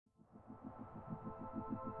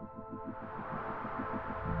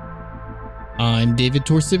I'm David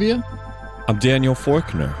Torsivia. I'm Daniel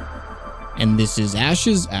Forkner. And this is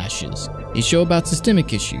Ashes, a show about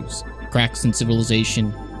systemic issues, cracks in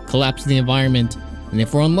civilization, collapse of the environment, and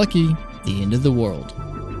if we're unlucky, the end of the world.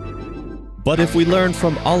 But if we learn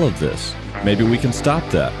from all of this, maybe we can stop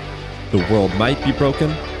that. The world might be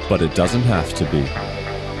broken, but it doesn't have to be.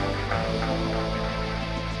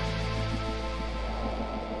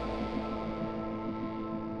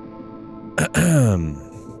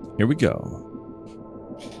 Here we go.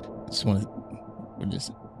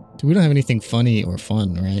 We don't have anything funny or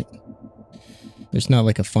fun, right? There's not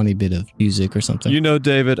like a funny bit of music or something. You know,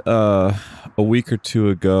 David, a week or two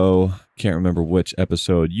ago, can't remember which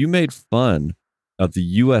episode, you made fun of the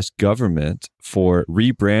U.S. government for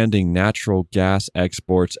rebranding natural gas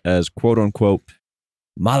exports as quote-unquote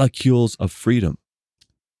molecules of freedom.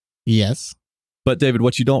 Yes. But David,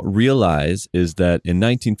 what you don't realize is that in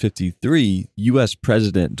 1953, U.S.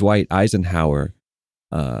 President Dwight Eisenhower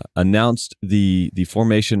announced the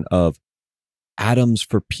formation of Atoms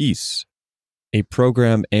for Peace, a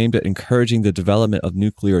program aimed at encouraging the development of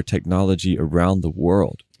nuclear technology around the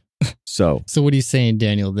world. So what are you saying,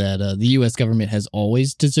 Daniel, that the U.S. government has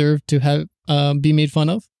always deserved to have be made fun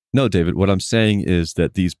of? No, David, what I'm saying is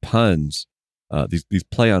that these puns, these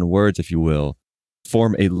play on words, if you will,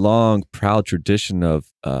 form a long, proud tradition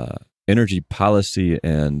of energy policy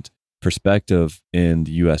and perspective in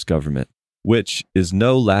the U.S. government, which is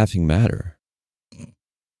no laughing matter.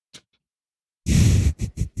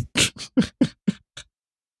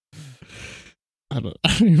 I don't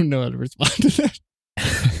even know how to respond to that.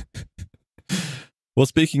 Well,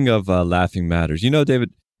 speaking of laughing matters, you know,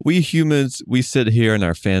 David, we humans, we sit here in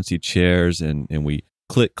our fancy chairs and we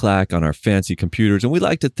click-clack on our fancy computers, and we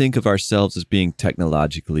like to think of ourselves as being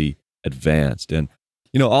technologically advanced. And,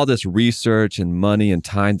 you know, all this research and money and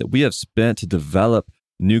time that we have spent to develop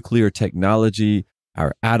nuclear technology,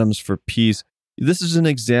 our atoms for peace, this is an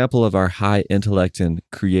example of our high intellect and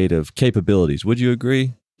creative capabilities. Would you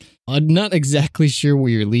agree? I'm not exactly sure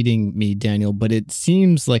where you're leading me, Daniel, but it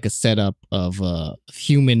seems like a setup of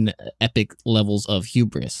human epic levels of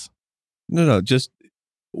hubris. No, just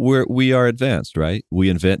we are advanced, right? We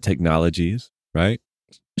invent technologies, right?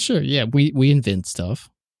 Sure, yeah, we invent stuff.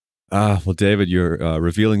 Well, David, you're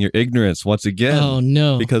revealing your ignorance once again. Oh,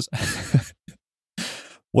 no. Because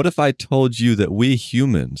what if I told you that we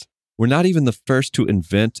humans were not even the first to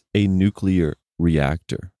invent a nuclear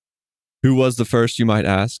reactor? Who was the first, you might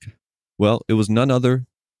ask? Well, it was none other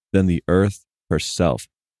than the Earth herself.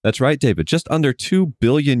 That's right, David. Just under 2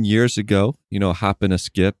 billion years ago, you know, hop and a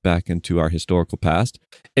skip back into our historical past,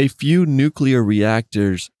 a few nuclear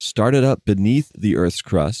reactors started up beneath the Earth's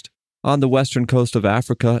crust on the western coast of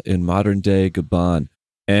Africa in modern-day Gabon.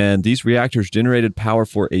 And these reactors generated power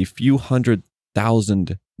for a few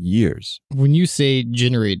 100,000 years. When you say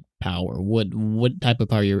generate power, what type of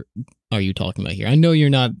power are you talking about here? I know you're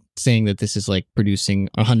not saying that this is like producing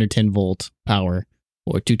 110 volt power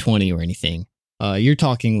or 220 or anything. You're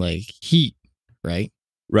talking like heat, right?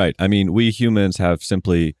 Right. I mean, we humans have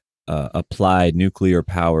simply applied nuclear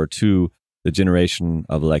power to the generation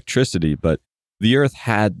of electricity, but the Earth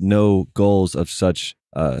had no goals of such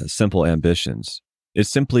simple ambitions. It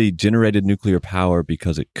simply generated nuclear power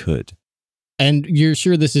because it could. And you're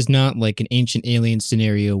sure this is not like an ancient alien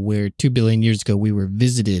scenario where 2 billion years ago we were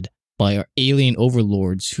visited by our alien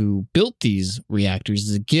overlords who built these reactors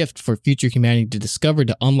as a gift for future humanity to discover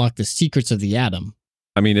to unlock the secrets of the atom?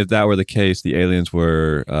 I mean, if that were the case, the aliens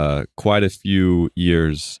were quite a few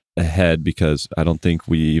years ahead, because I don't think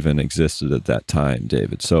we even existed at that time,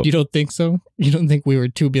 David. So you don't think so? You don't think we were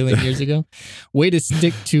 2 billion years ago? Way to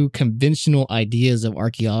stick to conventional ideas of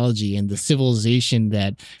archaeology and the civilization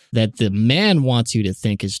that the man wants you to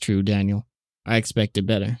think is true, Daniel. I expected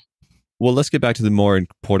better. Well, let's get back to the more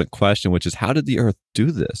important question, which is, how did the Earth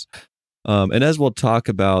do this? And as we'll talk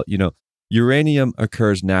about, you know, uranium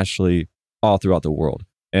occurs naturally all throughout the world.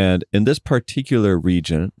 And in this particular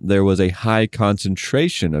region, there was a high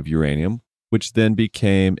concentration of uranium, which then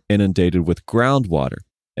became inundated with groundwater.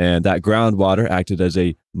 And that groundwater acted as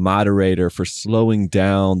a moderator for slowing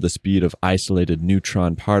down the speed of isolated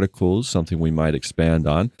neutron particles, something we might expand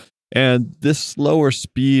on. And this slower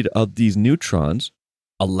speed of these neutrons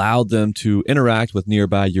allowed them to interact with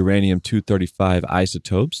nearby uranium-235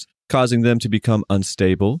 isotopes, causing them to become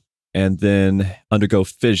unstable and then undergo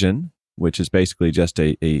fission, which is basically just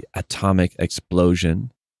a atomic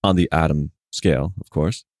explosion on the atom scale, of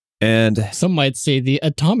course. And some might say the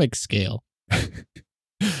atomic scale.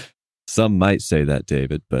 Some might say that,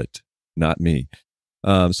 David, but not me.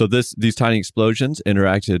 So these tiny explosions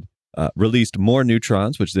interacted released more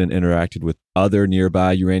neutrons, which then interacted with other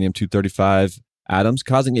nearby uranium-235 atoms,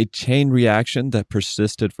 causing a chain reaction that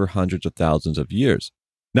persisted for hundreds of thousands of years.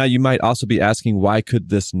 Now, you might also be asking, why could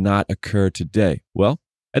this not occur today? Well,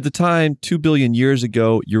 at the time, 2 billion years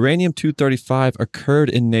ago, uranium-235 occurred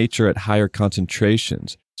in nature at higher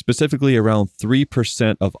concentrations. Specifically, around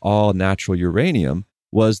 3% of all natural uranium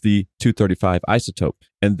was the 235 isotope.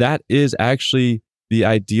 And that is actually the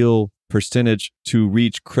ideal percentage to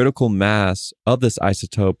reach critical mass of this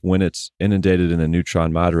isotope when it's inundated in a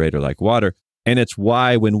neutron moderator like water. And it's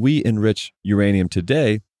why when we enrich uranium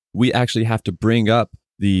today, we actually have to bring up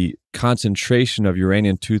the concentration of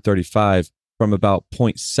uranium-235 from about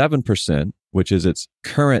 0.7%, which is its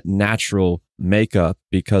current natural makeup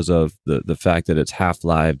because of the fact that it's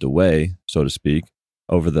half-lived away, so to speak,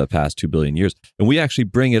 over the past 2 billion years. And we actually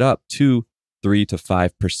bring it up to 3 to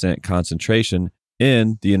 5% concentration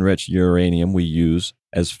in the enriched uranium we use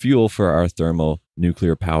as fuel for our thermal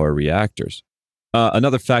nuclear power reactors.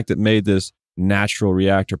 Another fact that made this natural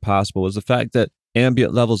reactor possible is the fact that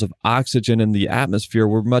ambient levels of oxygen in the atmosphere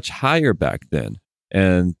were much higher back then.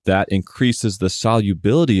 And that increases the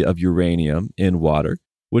solubility of uranium in water,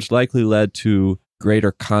 which likely led to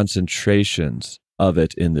greater concentrations of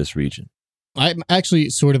it in this region. I'm actually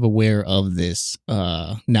sort of aware of this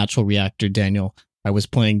natural reactor, Daniel. I was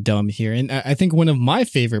playing dumb here. And I think one of my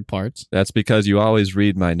favorite parts... That's because you always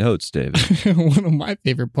read my notes, David. One of my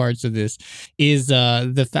favorite parts of this is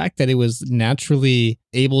the fact that it was naturally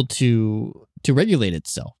able to regulate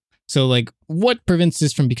itself. So, like, what prevents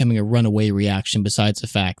this from becoming a runaway reaction besides the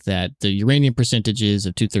fact that the uranium percentages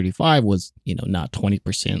of 235 was, not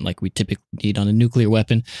 20% like we typically need on a nuclear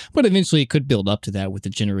weapon, but eventually it could build up to that with the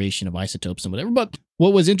generation of isotopes and whatever. But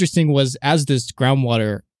what was interesting was as this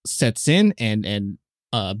groundwater sets in and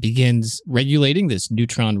begins regulating this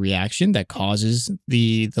neutron reaction that causes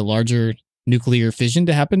the larger nuclear fission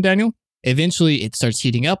to happen, Daniel, eventually it starts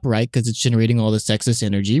heating up, right? Because it's generating all this excess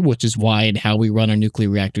energy, which is why and how we run our nuclear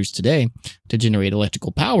reactors today to generate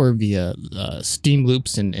electrical power via steam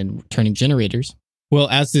loops and turning generators. Well,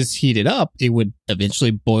 as this heated up, it would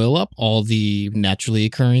eventually boil up all the naturally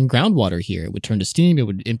occurring groundwater here. It would turn to steam, it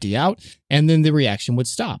would empty out, and then the reaction would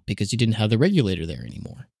stop because you didn't have the regulator there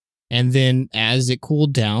anymore. And then as it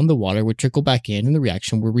cooled down, the water would trickle back in and the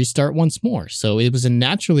reaction would restart once more. So it was a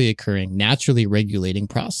naturally occurring, naturally regulating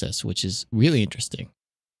process, which is really interesting.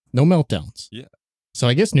 No meltdowns. Yeah. So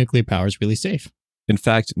I guess nuclear power is really safe. In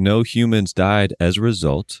fact, no humans died as a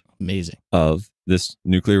result Amazing. Of this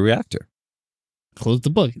nuclear reactor. Close the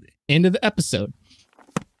book. End of the episode.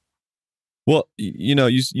 Well,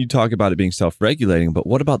 you talk about it being self-regulating, but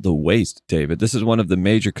what about the waste, David? This is one of the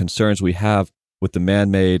major concerns we have with the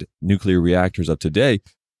man-made nuclear reactors of today.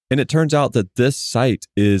 And it turns out that this site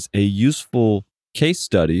is a useful case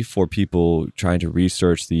study for people trying to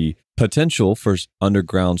research the potential for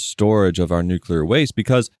underground storage of our nuclear waste,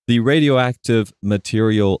 because the radioactive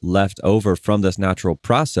material left over from this natural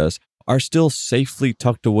process are still safely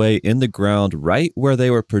tucked away in the ground right where they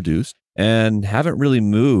were produced and haven't really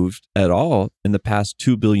moved at all in the past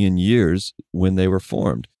 2 billion years when they were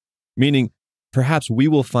formed. Meaning, perhaps we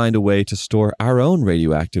will find a way to store our own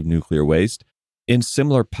radioactive nuclear waste in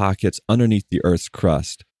similar pockets underneath the Earth's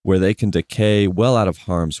crust, where they can decay well out of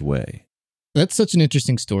harm's way. That's such an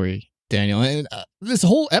interesting story, Daniel. And this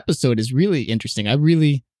whole episode is really interesting.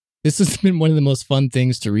 This has been one of the most fun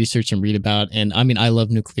things to research and read about. And I mean, I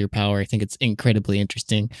love nuclear power. I think it's incredibly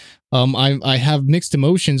interesting. I have mixed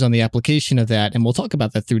emotions on the application of that, and we'll talk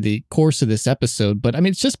about that through the course of this episode. But I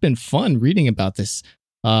mean, it's just been fun reading about this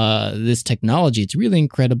technology. It's really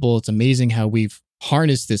incredible. It's amazing how we've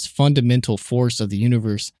harnessed this fundamental force of the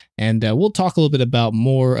universe. And we'll talk a little bit about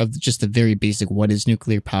more of just the very basic, what is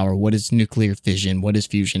nuclear power, what is nuclear fission, what is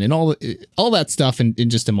fusion, and all that stuff in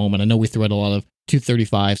just a moment. I know we threw out a lot of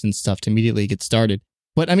 235s and stuff to immediately get started.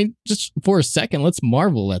 But I mean, just for a second, let's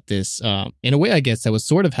marvel at this. In a way, I guess that was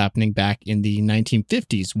sort of happening back in the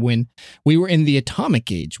 1950s when we were in the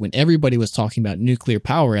atomic age, when everybody was talking about nuclear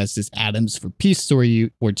power as this atoms for peace story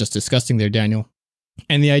you were just discussing there, Daniel.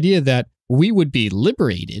 And the idea that we would be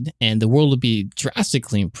liberated and the world would be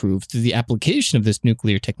drastically improved through the application of this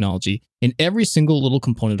nuclear technology in every single little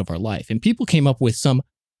component of our life. And people came up with some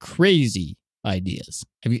crazy ideas.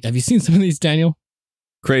 Have you seen some of these, Daniel?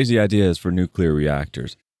 Crazy ideas for nuclear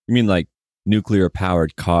reactors. You mean like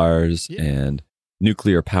nuclear-powered cars and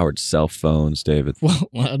nuclear-powered cell phones, David? Well,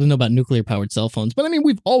 I don't know about nuclear-powered cell phones, but I mean,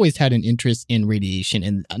 we've always had an interest in radiation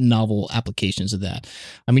and novel applications of that.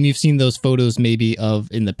 I mean, you've seen those photos maybe of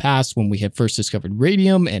in the past when we had first discovered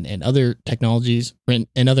radium and other technologies and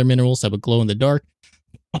other minerals that would glow in the dark.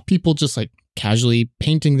 People just like casually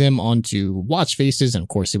painting them onto watch faces. And of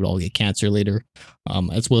course, they would all get cancer later,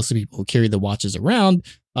 as well as the people who carry the watches around.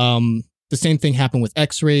 The same thing happened with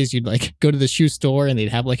x-rays. You'd like go to the shoe store and they'd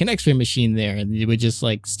have like an x-ray machine there, and you would just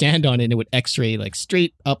like stand on it and it would x-ray like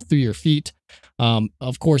straight up through your feet.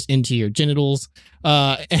 Of course, into your genitals,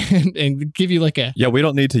 and give you like a... Yeah, we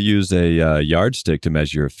don't need to use a yardstick to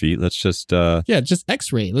measure your feet. Let's just... just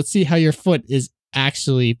x-ray. Let's see how your foot is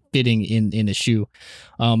actually fitting in a shoe.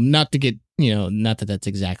 Not to get, not that that's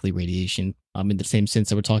exactly radiation in the same sense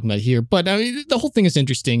that we're talking about here, but I mean, the whole thing is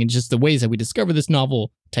interesting, and just the ways that we discover this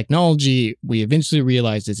novel technology, we eventually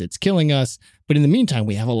realize is it's killing us, but in the meantime,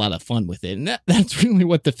 we have a lot of fun with it. And that's really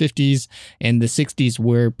what the 50s and the 60s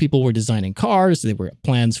were. People were designing cars. There were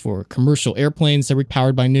plans for commercial airplanes that were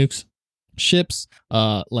powered by nukes, ships,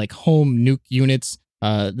 like home nuke units.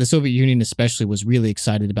 The Soviet Union especially was really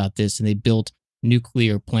excited about this, and they built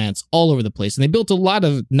nuclear plants all over the place. And they built a lot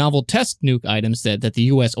of novel test nuke items that the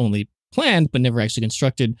U.S. only planned but never actually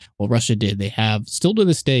constructed. Well, Russia did. They have, still to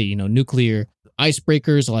this day, nuclear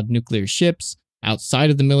icebreakers, a lot of nuclear ships outside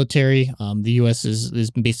of the military. The U.S.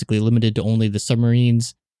 is basically limited to only the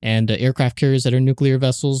submarines and aircraft carriers that are nuclear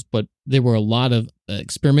vessels, but there were a lot of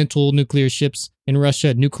experimental nuclear ships in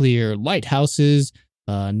Russia, nuclear lighthouses,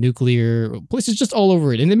 nuclear places just all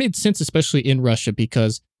over it. And it made sense, especially in Russia,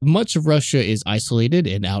 because much of Russia is isolated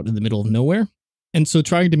and out in the middle of nowhere. And so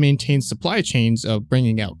trying to maintain supply chains of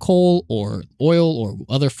bringing out coal or oil or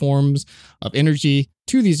other forms of energy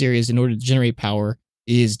to these areas in order to generate power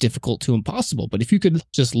is difficult to impossible. But if you could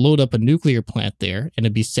just load up a nuclear plant there and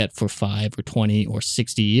it'd be set for 5 or 20 or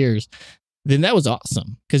 60 years, then that was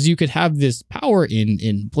awesome, because you could have this power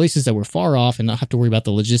in places that were far off and not have to worry about the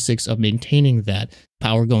logistics of maintaining that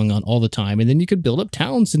power going on all the time. And then you could build up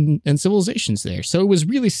towns and civilizations there. So it was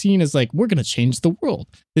really seen as like, we're going to change the world.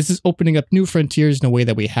 This is opening up new frontiers in a way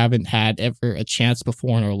that we haven't had ever a chance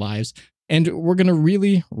before in our lives. And we're going to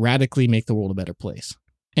really radically make the world a better place.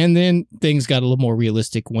 And then things got a little more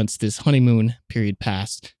realistic once this honeymoon period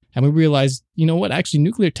passed. And we realized, what? Actually,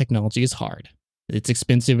 nuclear technology is hard. It's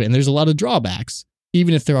expensive, and there's a lot of drawbacks,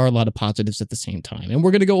 even if there are a lot of positives at the same time. And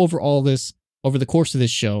we're going to go over all this over the course of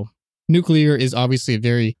this show. Nuclear is obviously a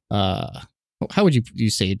very, how would you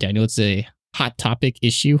say it, Daniel? It's a hot topic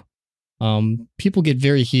issue. People get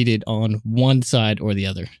very heated on one side or the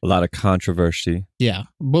other. A lot of controversy. Yeah,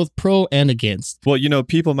 both pro and against. Well,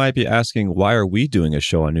 people might be asking, why are we doing a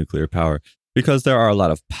show on nuclear power? Because there are a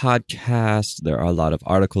lot of podcasts, there are a lot of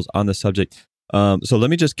articles on the subject. So let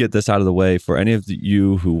me just get this out of the way for any of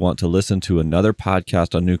you who want to listen to another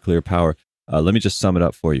podcast on nuclear power. Let me just sum it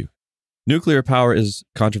up for you. Nuclear power is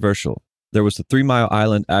controversial. There was the 3 Mile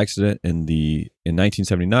Island accident in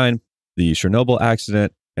 1979, the Chernobyl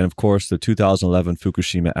accident, and of course the 2011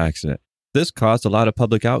 Fukushima accident. This caused a lot of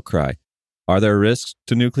public outcry. Are there risks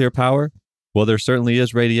to nuclear power? Well, there certainly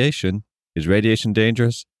is radiation. Is radiation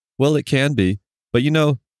dangerous? Well, it can be. But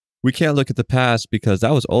we can't look at the past because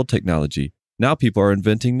that was old technology. Now people are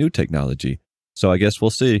inventing new technology. So I guess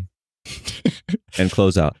we'll see. And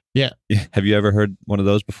close out. Yeah. Have you ever heard one of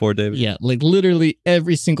those before, David? Yeah, like literally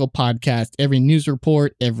every single podcast, every news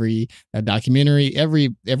report, every documentary,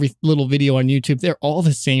 every little video on YouTube, they're all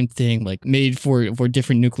the same thing, like made for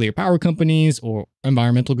different nuclear power companies or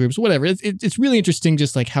environmental groups, whatever. It's really interesting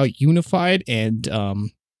just like how unified and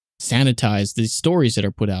sanitized these stories that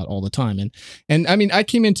are put out all the time. And I mean, I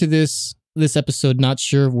came into this episode not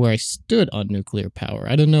sure where I stood on nuclear power.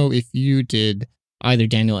 I don't know if you did either,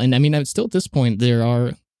 Daniel. And I mean, I'm still at this point, there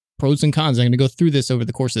are pros and cons. I'm going to go through this over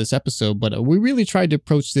the course of this episode, but we really tried to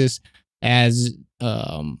approach this as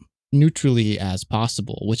neutrally as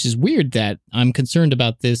possible, which is weird that I'm concerned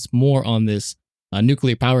about this more on this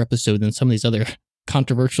nuclear power episode than some of these other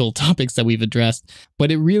controversial topics that we've addressed.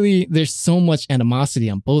 But it really, there's so much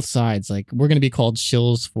animosity on both sides. Like, we're going to be called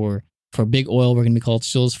shills for big oil. We're going to be called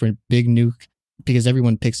shills for big nuke because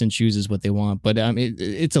everyone picks and chooses what they want. But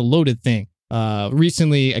it's a loaded thing.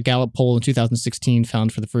 Recently, a Gallup poll in 2016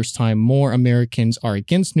 found for the first time more Americans are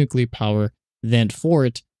against nuclear power than for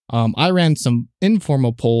it. I ran some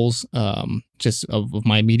informal polls just of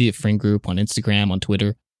my immediate friend group on Instagram, on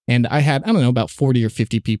Twitter, and I had, I don't know, about 40 or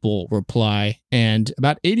 50 people reply, and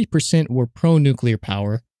about 80% were pro-nuclear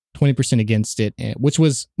power, 20% against it, which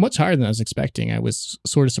was much higher than I was expecting. I was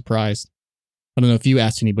sort of surprised. I don't know if you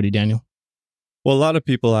asked anybody, Daniel. Well, a lot of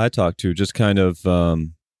people I talked to just kind of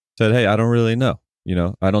said, hey, I don't really know.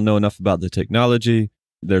 I don't know enough about the technology.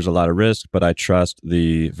 There's a lot of risk, but I trust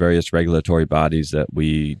the various regulatory bodies that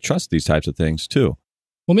we trust these types of things too.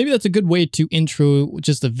 Well, maybe that's a good way to intro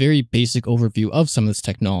just a very basic overview of some of this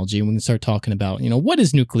technology. And we can start talking about, what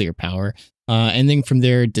is nuclear power? And then from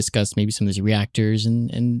there, discuss maybe some of these reactors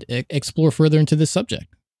and explore further into this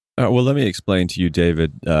subject. Well, let me explain to you,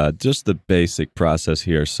 David, just the basic process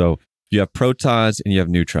here. So you have protons and you have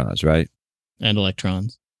neutrons, right? And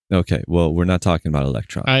electrons. Okay, well, we're not talking about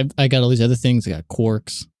electrons. I got all these other things. I got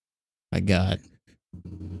quarks. I got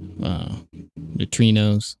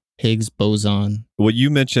neutrinos, Higgs boson. Well, you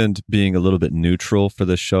mentioned being a little bit neutral for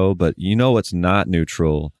the show, but you know what's not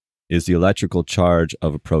neutral is the electrical charge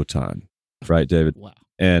of a proton, right, David? Wow.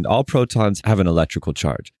 And all protons have an electrical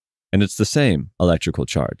charge, and it's the same electrical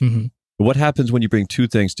charge. Mm-hmm. What happens when you bring two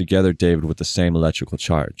things together, David, with the same electrical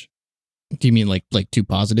charge? Do you mean like two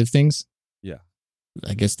positive things? Yeah.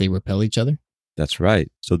 I guess they repel each other? That's right.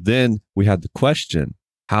 So then we had the question,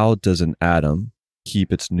 how does an atom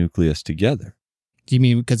keep its nucleus together? Do you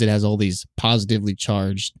mean because it has all these positively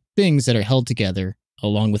charged things that are held together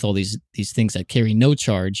along with all these things that carry no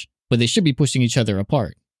charge, but they should be pushing each other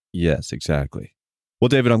apart? Yes, exactly. Well,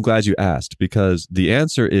 David, I'm glad you asked because the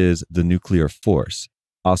answer is the nuclear force,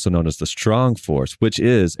 also known as the strong force, which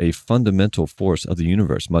is a fundamental force of the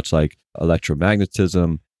universe, much like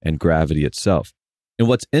electromagnetism and gravity itself. And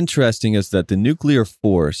what's interesting is that the nuclear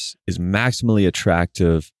force is maximally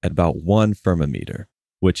attractive at about 1 fermimeter,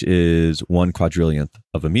 which is 1 quadrillionth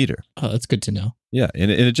of a meter. Oh, that's good to know. Yeah, and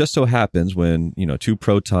it just so happens when, two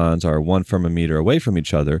protons are 1 fermimeter away from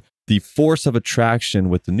each other, the force of attraction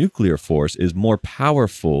with the nuclear force is more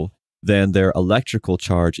powerful than their electrical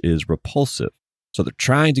charge is repulsive. So they're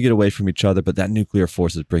trying to get away from each other, but that nuclear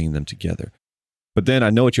force is bringing them together. But then I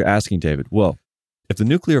know what you're asking, David. Well, if the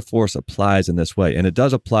nuclear force applies in this way, and it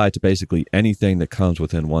does apply to basically anything that comes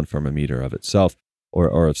within 1 fermimeter of itself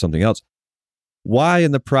or of something else, why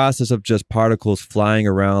in the process of just particles flying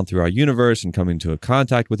around through our universe and coming into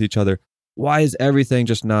contact with each other, why is everything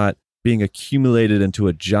just not being accumulated into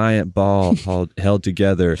a giant ball held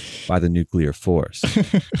together by the nuclear force?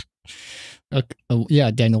 Okay. Oh,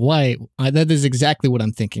 yeah, Daniel, why? That is exactly what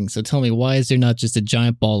I'm thinking. So tell me, why is there not just a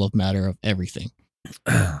giant ball of matter of everything?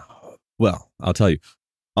 Well, I'll tell you.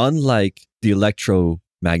 Unlike the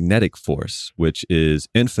electromagnetic force, which is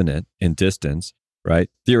infinite in distance, right?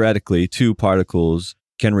 Theoretically, two particles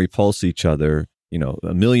can repulse each other,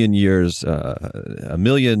 a million years, a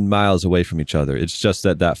million miles away from each other. It's just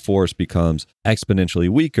that force becomes exponentially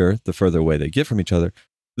weaker the further away they get from each other.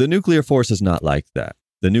 The nuclear force is not like that.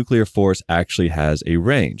 The nuclear force actually has a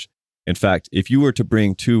range. In fact, if you were to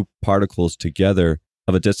bring two particles together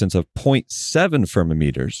of a distance of 0.7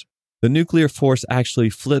 fermimeters, the nuclear force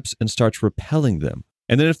actually flips and starts repelling them.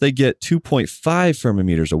 And then if they get 2.5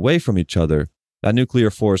 fermimeters away from each other, that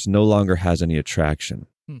nuclear force no longer has any attraction.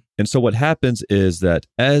 And so what happens is that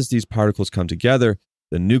as these particles come together,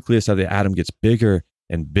 the nucleus of the atom gets bigger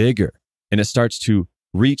and bigger, and it starts to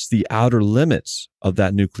reach the outer limits of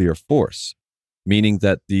that nuclear force, meaning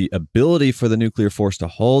that the ability for the nuclear force to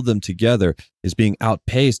hold them together is being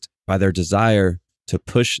outpaced by their desire to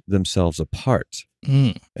push themselves apart.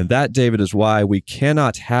 And that, David, is why we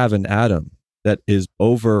cannot have an atom that is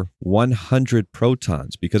over 100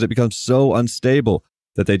 protons, because it becomes so unstable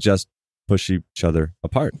that they just push each other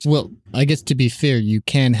apart. Well, I guess to be fair, you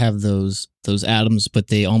can have those atoms, but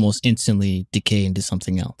they almost instantly decay into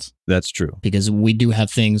something else. That's true. Because we do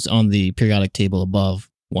have things on the periodic table above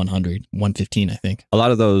 100, 115, I think. A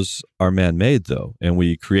lot of those are man-made, though, and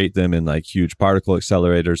we create them in like huge particle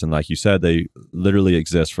accelerators. And like you said, they literally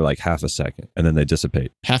exist for like half a second, and then they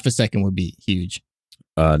dissipate. Half a second would be huge.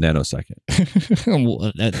 Nanosecond.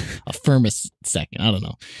 A fermosecond. I don't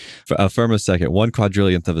know. A fermosecond, 1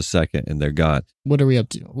 quadrillionth of a second, and they're gone. What are we up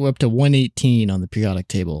to? We're up to 118 on the periodic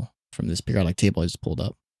table from this periodic table I just pulled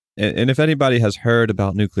up. And if anybody has heard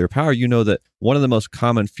about nuclear power, you know that one of the most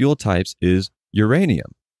common fuel types is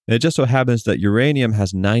uranium. And it just so happens that uranium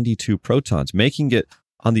has 92 protons, making it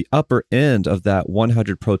on the upper end of that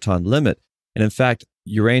 100 proton limit. And in fact,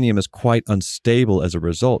 uranium is quite unstable as a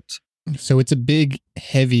result. So it's a big,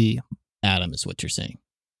 heavy atom is what you're saying.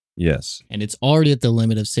 Yes. And it's already at the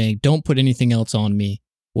limit of saying, don't put anything else on me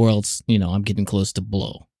or else, I'm getting close to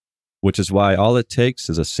blow. Which is why all it takes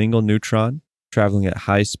is a single neutron traveling at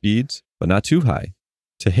high speeds, but not too high,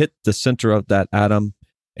 to hit the center of that atom,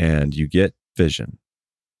 and you get fission.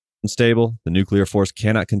 Unstable, the nuclear force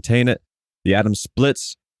cannot contain it. The atom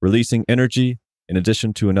splits, releasing energy in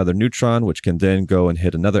addition to another neutron, which can then go and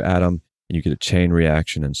hit another atom, and you get a chain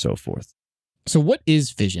reaction and so forth. So what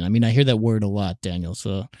is fission? I mean, I hear that word a lot, Daniel.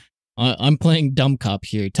 So I'm playing dumb cop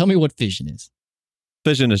here. Tell me what fission is.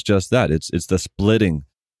 Fission is just that. It's the splitting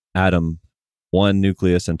atom, one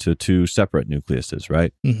nucleus into two separate nucleuses,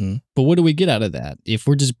 right? Mm-hmm. But what do we get out of that? If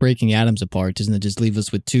we're just breaking atoms apart, doesn't it just leave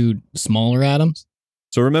us with two smaller atoms?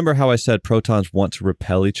 So remember how I said protons want to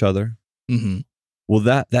repel each other? Mm-hmm. Well,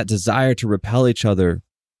 that desire to repel each other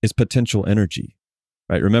is potential energy,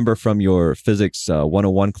 right? Remember from your physics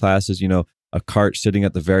 101 classes, a cart sitting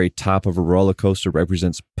at the very top of a roller coaster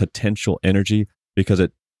represents potential energy because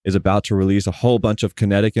it is about to release a whole bunch of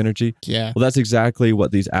kinetic energy. Yeah. Well, that's exactly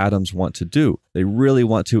what these atoms want to do. They really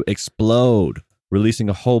want to explode, releasing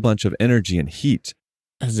a whole bunch of energy and heat.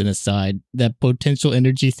 As an aside, that potential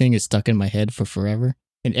energy thing is stuck in my head for forever.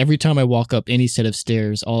 And every time I walk up any set of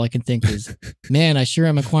stairs, all I can think is, man, I sure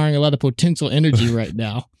am acquiring a lot of potential energy right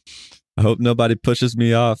now. I hope nobody pushes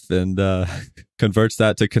me off and converts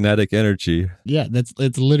that to kinetic energy. Yeah,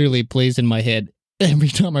 it's literally plays in my head every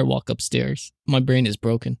time I walk upstairs. My brain is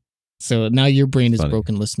broken. So now your brain is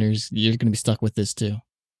broken, listeners. You're going to be stuck with this too.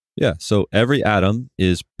 Yeah, so every atom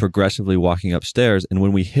is progressively walking upstairs, and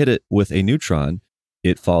when we hit it with a neutron,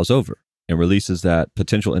 it falls over and releases that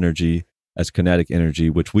potential energy as kinetic energy,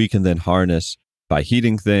 which we can then harness by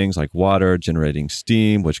heating things like water, generating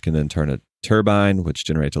steam, which can then turn a turbine, which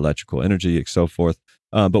generates electrical energy, and so forth.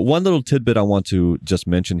 But one little tidbit I want to just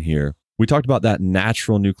mention here, we talked about that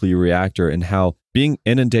natural nuclear reactor and how being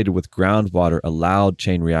inundated with groundwater allowed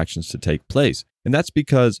chain reactions to take place. And that's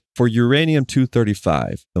because for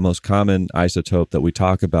uranium-235, the most common isotope that we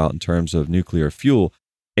talk about in terms of nuclear fuel,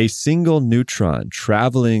 a single neutron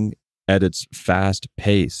traveling at its fast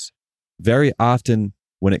pace, very often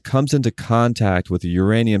when it comes into contact with the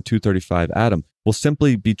uranium-235 atom, will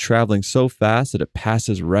simply be traveling so fast that it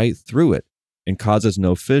passes right through it and causes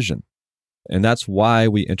no fission. And that's why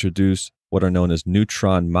we introduce what are known as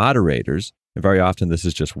neutron moderators. And very often this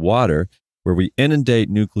is just water, where we inundate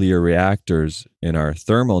nuclear reactors in our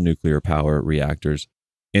thermal nuclear power reactors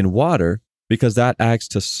in water, because that acts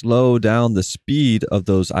to slow down the speed of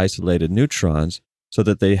those isolated neutrons so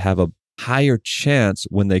that they have a higher chance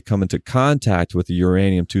when they come into contact with the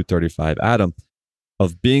uranium-235 atom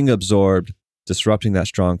of being absorbed, disrupting that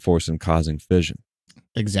strong force and causing fission.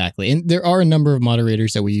 Exactly. And there are a number of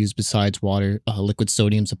moderators that we use besides water. Liquid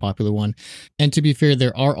sodium is a popular one. And to be fair,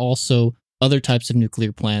 there are also other types of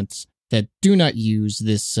nuclear plants that do not use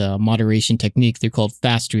this moderation technique. They're called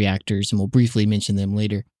fast reactors, and we'll briefly mention them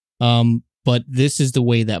later. But this is the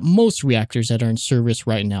way that most reactors that are in service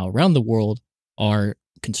right now around the world are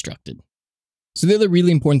constructed. So the other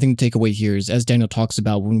really important thing to take away here is, as Daniel talks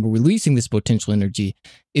about when we're releasing this potential energy,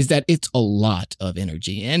 is that it's a lot of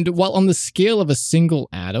energy. And while on the scale of a single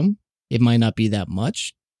atom, it might not be that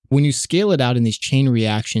much, when you scale it out in these chain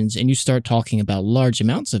reactions and you start talking about large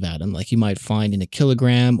amounts of atom, like you might find in a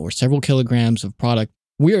kilogram or several kilograms of product,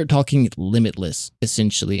 we are talking limitless,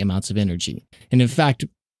 essentially, amounts of energy. And in fact,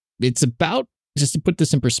 it's about, just to put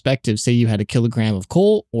this in perspective, say you had a kilogram of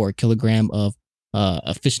coal or a kilogram of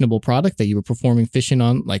a fissionable product that you were performing fission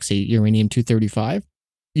on, like say uranium-235,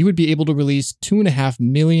 you would be able to release 2.5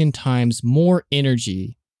 million times more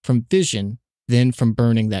energy from fission than from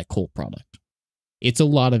burning that coal product. It's a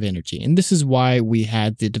lot of energy. And this is why we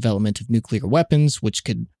had the development of nuclear weapons, which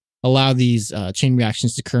could allow these chain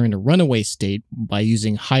reactions to occur in a runaway state by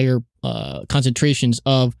using higher concentrations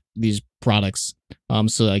of these products.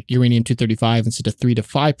 So like uranium-235, instead of 3 to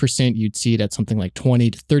 5%, you'd see it at something like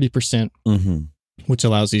 20 to 30%. Mm-hmm. Which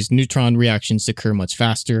allows these neutron reactions to occur much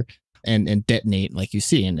faster and detonate like you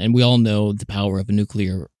see. And we all know the power of a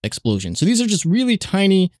nuclear explosion. So these are just really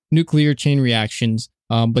tiny nuclear chain reactions,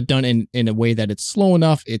 but done in a way that it's slow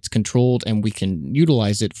enough, it's controlled, and we can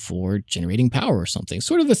utilize it for generating power or something.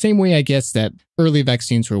 Sort of the same way, I guess, that early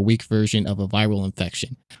vaccines were a weak version of a viral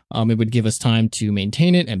infection. It would give us time to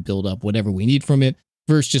maintain it and build up whatever we need from it,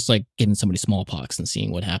 versus just like giving somebody smallpox and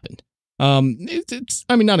seeing what happened. It's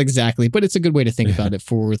not exactly, but it's a good way to think about it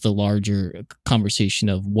for the larger conversation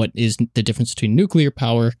of what is the difference between nuclear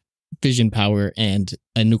power, fission power, and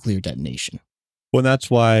a nuclear detonation. Well,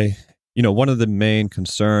 that's why, one of the main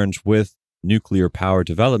concerns with nuclear power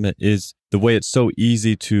development is the way it's so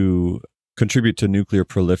easy to contribute to nuclear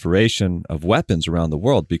proliferation of weapons around the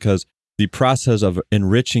world, because the process of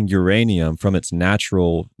enriching uranium from its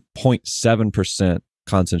natural 0.7%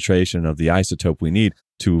 concentration of the isotope we need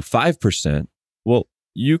to 5%, well,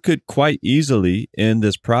 you could quite easily in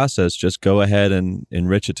this process just go ahead and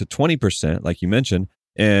enrich it to 20%, like you mentioned,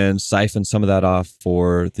 and siphon some of that off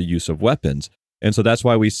for the use of weapons. And so that's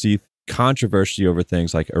why we see controversy over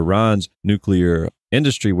things like Iran's nuclear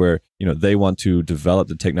industry, where, they want to develop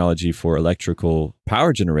the technology for electrical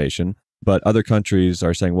power generation. But other countries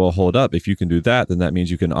are saying, well, hold up, if you can do that, then that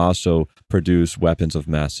means you can also produce weapons of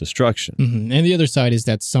mass destruction. Mm-hmm. And the other side is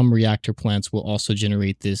that some reactor plants will also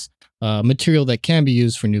generate this material that can be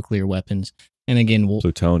used for nuclear weapons. And again, we'll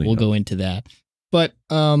go into that. But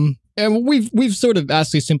And we've sort of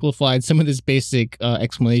vastly simplified some of this basic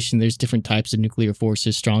explanation. There's different types of nuclear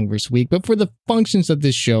forces, strong versus weak. But for the functions of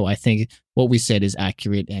this show, I think what we said is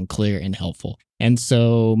accurate and clear and helpful. And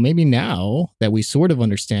so maybe now that we sort of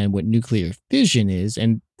understand what nuclear fission is,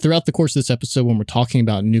 and throughout the course of this episode, when we're talking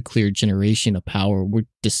about nuclear generation of power, we're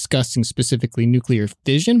discussing specifically nuclear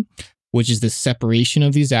fission, which is the separation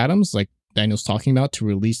of these atoms, like Daniel's talking about, to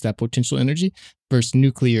release that potential energy, versus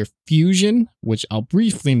nuclear fusion, which I'll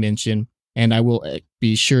briefly mention. And I will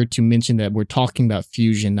be sure to mention that we're talking about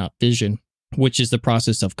fusion, not fission, which is the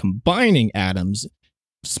process of combining atoms,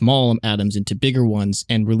 small atoms, into bigger ones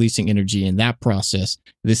and releasing energy in that process.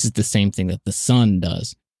 This is the same thing that the sun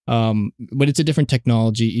does. But it's a different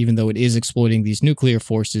technology, even though it is exploiting these nuclear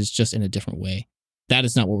forces just in a different way. That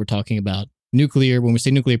is not what we're talking about. Nuclear, when we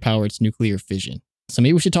say nuclear power, it's nuclear fission. So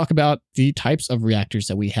maybe we should talk about the types of reactors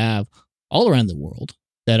that we have all around the world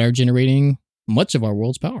that are generating much of our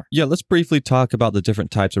world's power. Yeah, let's briefly talk about the different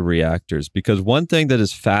types of reactors, because one thing that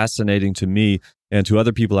is fascinating to me and to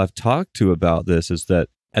other people I've talked to about this is that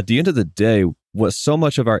at the end of the day, what so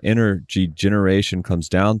much of our energy generation comes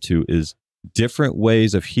down to is different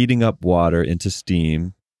ways of heating up water into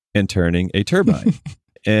steam and turning a turbine.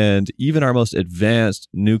 And even our most advanced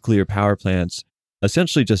nuclear power plants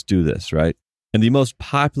essentially just do this, right? And the most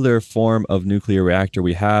popular form of nuclear reactor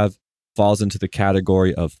we have falls into the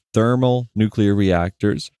category of thermal nuclear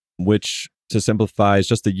reactors, which, to simplify, is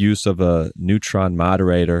just the use of a neutron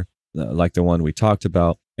moderator, like the one we talked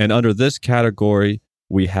about. And under this category,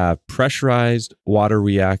 we have pressurized water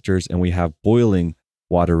reactors and we have boiling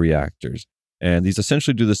water reactors. And these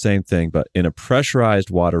essentially do the same thing, but in a pressurized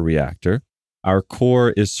water reactor, our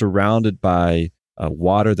core is surrounded by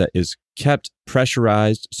water that is kept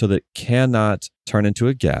pressurized so that it cannot turn into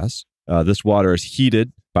a gas. This water is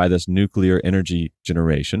heated by this nuclear energy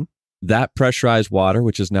generation. That pressurized water,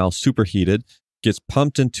 which is now superheated, gets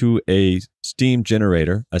pumped into a steam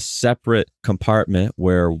generator, a separate compartment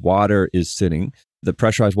where water is sitting. The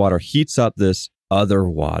pressurized water heats up this other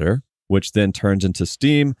water, which then turns into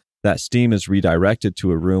steam. That steam is redirected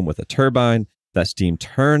to a room with a turbine. That steam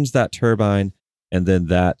turns that turbine, and then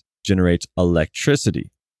that generates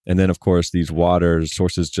electricity. And then, of course, these water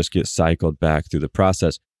sources just get cycled back through the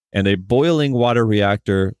process. And a boiling water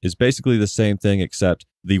reactor is basically the same thing, except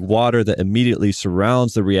the water that immediately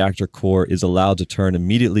surrounds the reactor core is allowed to turn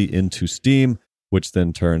immediately into steam, which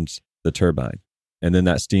then turns the turbine. And then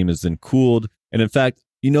that steam is then cooled. And in fact,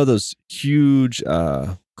 you know those huge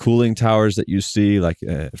cooling towers that you see, like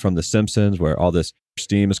from The Simpsons, where all this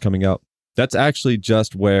steam is coming out? That's actually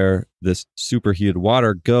just where this superheated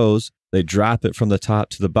water goes. They drop it from the top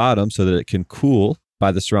to the bottom so that it can cool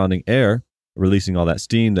by the surrounding air, releasing all that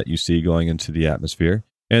steam that you see going into the atmosphere.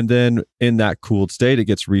 And then in that cooled state, it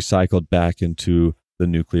gets recycled back into the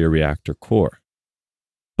nuclear reactor core.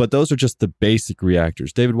 But those are just the basic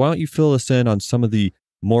reactors. David, why don't you fill us in on some of the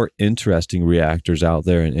more interesting reactors out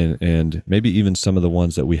there and maybe even some of the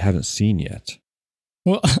ones that we haven't seen yet?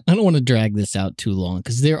 Well, I don't want to drag this out too long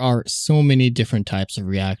because there are so many different types of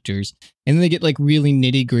reactors, and then they get like really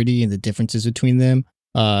nitty gritty in the differences between them.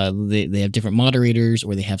 They have different moderators,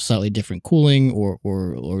 or they have slightly different cooling or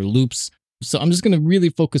loops. So I'm just going to really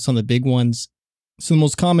focus on the big ones. So the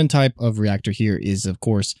most common type of reactor here is, of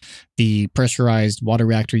course, the pressurized water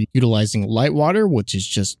reactor utilizing light water, which is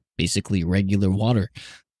just basically regular water.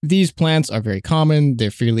 These plants are very common. They're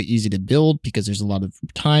fairly easy to build because there's a lot of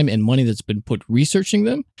time and money that's been put researching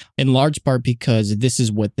them, in large part because this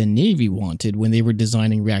is what the Navy wanted when they were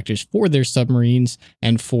designing reactors for their submarines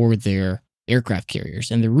and for their aircraft carriers.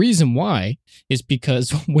 And the reason why is because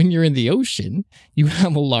when you're in the ocean, you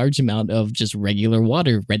have a large amount of just regular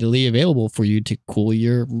water readily available for you to cool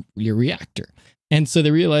your reactor. And so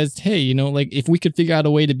they realized, hey, you know, like if we could figure out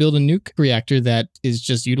a way to build a nuke reactor that is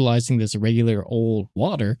just utilizing this regular old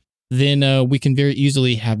water, then we can very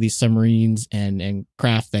easily have these submarines and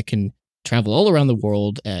craft that can travel all around the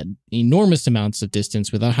world at enormous amounts of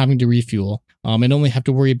distance without having to refuel, and only have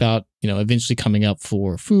to worry about, you know, eventually coming up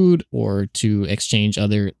for food or to exchange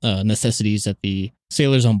other necessities that the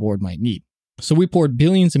sailors on board might need. So we poured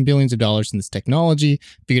billions and billions of dollars in this technology,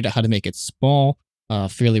 figured out how to make it small,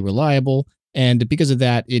 fairly reliable. And because of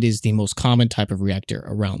that, it is the most common type of reactor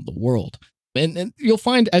around the world. And you'll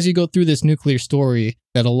find as you go through this nuclear story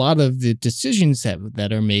that a lot of the decisions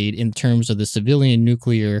that are made in terms of the civilian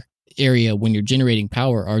nuclear area when you're generating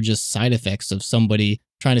power are just side effects of somebody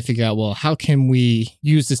trying to figure out, well, how can we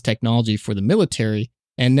use this technology for the military?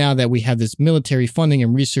 And now that we have this military funding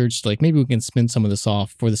and research, like maybe we can spin some of this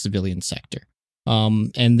off for the civilian sector.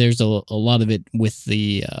 And there's a lot of it with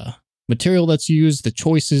the material that's used, the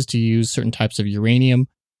choices to use certain types of uranium.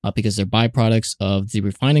 because they're byproducts of the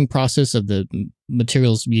refining process of the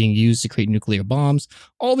materials being used to create nuclear bombs.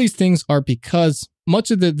 All these things are because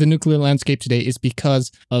much of the nuclear landscape today is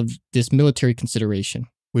because of this military consideration.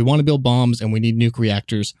 We want to build bombs and we need nuke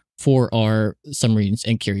reactors for our submarines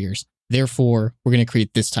and carriers. Therefore, we're going to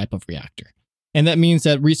create this type of reactor. And that means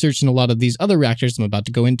that research in a lot of these other reactors I'm about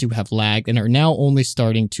to go into have lagged and are now only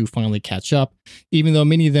starting to finally catch up, even though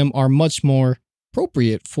many of them are much more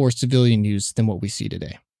appropriate for civilian use than what we see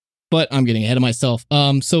today. But I'm getting ahead of myself.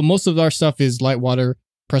 So most of our stuff is light water,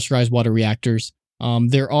 pressurized water reactors.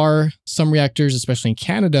 There are some reactors, especially in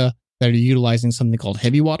Canada, that are utilizing something called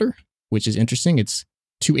heavy water, which is interesting. It's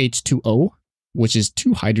 2H2O, which is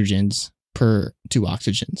 2 hydrogens per 2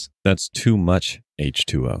 oxygens. That's too much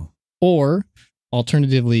H2O. Or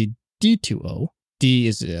alternatively, D2O. D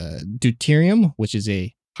is deuterium, which is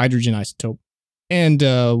a hydrogen isotope. And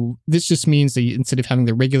this just means that instead of having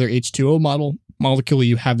the regular H2O molecule,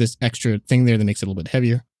 you have this extra thing there that makes it a little bit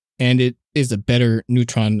heavier. And it is a better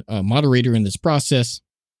neutron moderator in this process.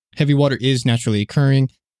 Heavy water is naturally occurring.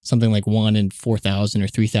 Something like 1 in 4,000 or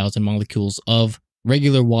 3,000 molecules of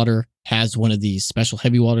regular water has one of these special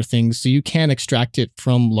heavy water things. So you can extract it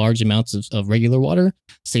from large amounts of regular water,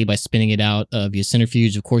 say by spinning it out via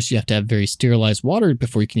centrifuge. Of course, you have to have very sterilized water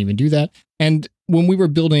before you can even do that. And when we were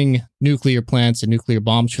building nuclear plants and nuclear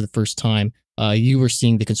bombs for the first time, you were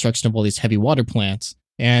seeing the construction of all these heavy water plants.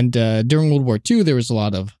 And during World War II, there was a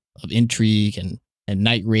lot of intrigue and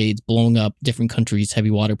night raids blowing up different countries' heavy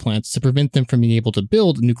water plants to prevent them from being able to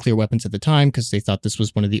build nuclear weapons at the time, because they thought this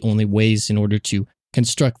was one of the only ways in order to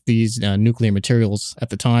construct these nuclear materials at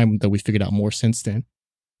the time, though we figured out more since then.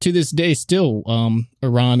 To this day, still,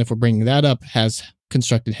 Iran, if we're bringing that up, has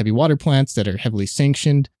constructed heavy water plants that are heavily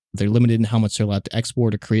sanctioned. They're limited in how much they're allowed to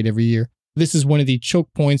export or create every year. This is one of the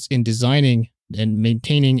choke points in designing and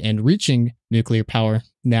maintaining and reaching nuclear power.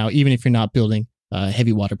 Now, even if you're not building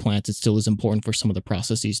heavy water plants, it still is important for some of the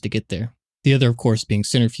processes to get there. The other, of course, being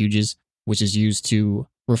centrifuges, which is used to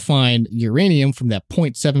refine uranium from that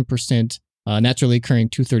 0.7% naturally occurring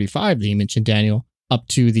 235 that you mentioned, Daniel, up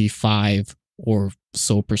to the 5 or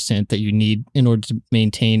so percent that you need in order to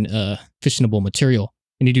maintain fissionable material.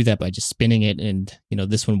 And you do that by just spinning it, and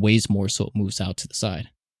this one weighs more, so it moves out to the side.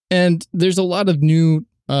 And there's a lot of new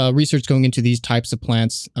research going into these types of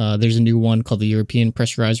plants. There's a new one called the European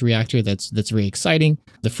Pressurized Reactor that's very exciting.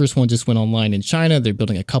 The first one just went online in China. They're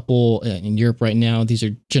building a couple in Europe right now. These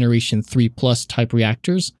are generation 3+ type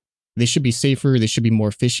reactors. They should be safer. They should be more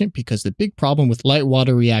efficient, because the big problem with light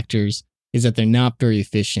water reactors is that they're not very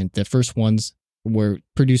efficient. The first ones were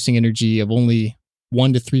producing energy of only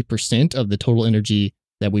 1 to 3% of the total energy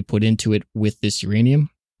that we put into it with this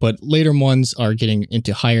uranium. But later ones are getting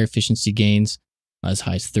into higher efficiency gains, as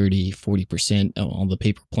high as 30, 40% on the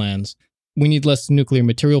paper plans. We need less nuclear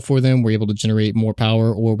material for them. We're able to generate more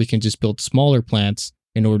power, or we can just build smaller plants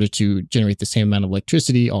in order to generate the same amount of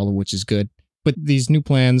electricity, all of which is good. But these new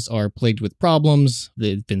plans are plagued with problems.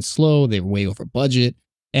 They've been slow. They're way over budget.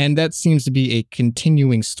 And that seems to be a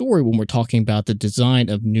continuing story when we're talking about the design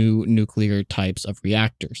of new nuclear types of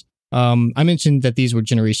reactors. I mentioned that these were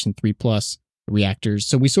generation 3+ reactors.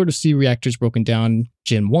 So we sort of see reactors broken down: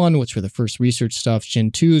 Gen 1, which were the first research stuff;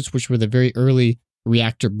 Gen 2s, which were the very early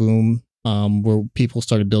reactor boom, where people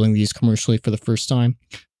started building these commercially for the first time.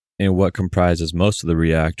 And what comprises most of the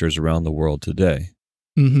reactors around the world today.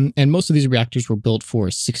 And most of these reactors were built for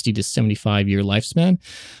a 60 to 75 year lifespan,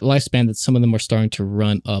 a lifespan that some of them are starting to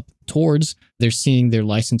run up towards. They're seeing their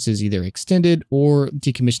licenses either extended, or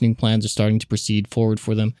decommissioning plans are starting to proceed forward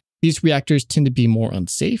for them. These reactors tend to be more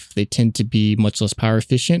unsafe. They tend to be much less power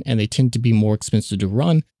efficient, and they tend to be more expensive to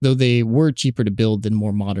run, though they were cheaper to build than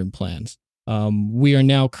more modern plans. We are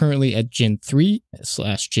now currently at Gen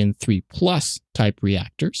 3/Gen 3+ type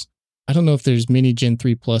reactors. I don't know if there's many Gen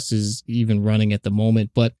 3+s even running at the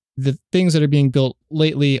moment, but the things that are being built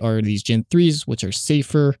lately are these Gen 3s, which are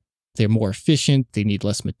safer. They're more efficient. They need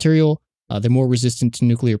less material. They're more resistant to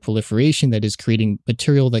nuclear proliferation, that is, creating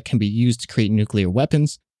material that can be used to create nuclear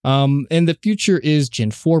weapons. And the future is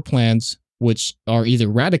Gen 4 plans, which are either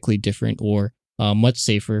radically different or much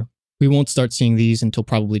safer. We won't start seeing these until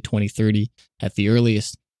probably 2030 at the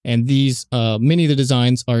earliest. And these, many of the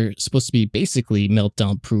designs are supposed to be basically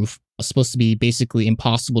meltdown proof, supposed to be basically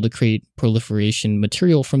impossible to create proliferation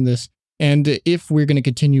material from this. And if we're going to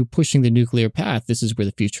continue pushing the nuclear path, this is where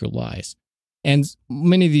the future lies. And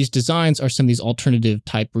many of these designs are some of these alternative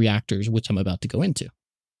type reactors, which I'm about to go into.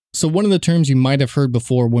 So one of the terms you might have heard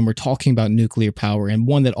before when we're talking about nuclear power, and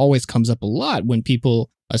one that always comes up a lot when people,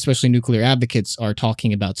 especially nuclear advocates, are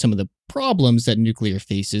talking about some of the problems that nuclear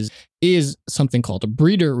faces, is something called a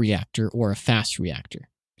breeder reactor or a fast reactor.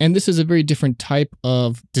 And this is a very different type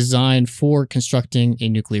of design for constructing a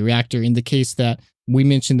nuclear reactor. In the case that we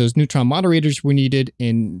mentioned, those neutron moderators were needed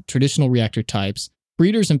in traditional reactor types.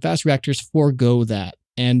 Breeders and fast reactors forego that.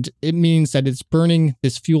 And it means that it's burning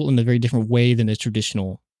this fuel in a very different way than a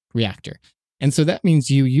traditional reactor. And so that means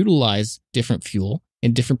you utilize different fuel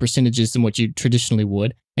in different percentages than what you traditionally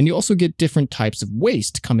would. And you also get different types of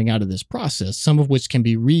waste coming out of this process, some of which can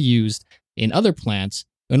be reused in other plants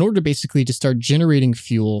in order basically to start generating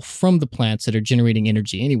fuel from the plants that are generating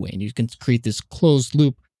energy anyway. And you can create this closed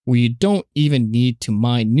loop where you don't even need to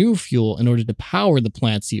mine new fuel in order to power the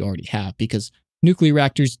plants you already have, because nuclear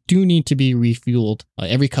reactors do need to be refueled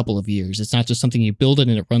every couple of years. It's not just something you build it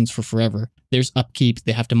and it runs for forever. There's upkeep.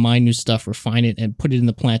 They have to mine new stuff, refine it, and put it in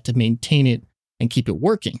the plant to maintain it and keep it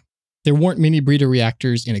working. There weren't many breeder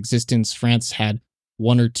reactors in existence. France had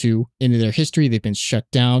one or two in their history. They've been shut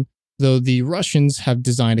down, though the Russians have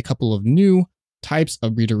designed a couple of new types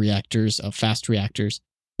of breeder reactors, of fast reactors,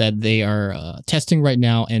 that they are testing right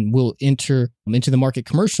now and will enter into the market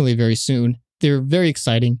commercially very soon. They're very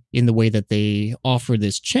exciting in the way that they offer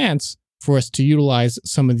this chance for us to utilize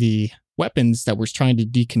some of the weapons that we're trying to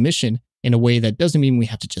decommission in a way that doesn't mean we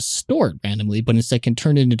have to just store it randomly, but instead can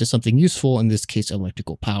turn it into something useful, in this case,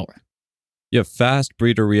 electrical power. Yeah, fast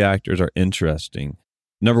breeder reactors are interesting.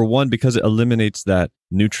 Number one, because it eliminates that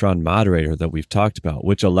neutron moderator that we've talked about,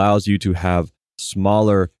 which allows you to have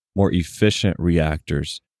smaller, more efficient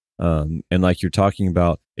reactors. And like you're talking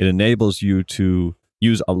about, it enables you to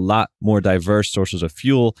use a lot more diverse sources of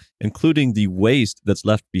fuel, including the waste that's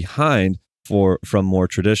left behind from more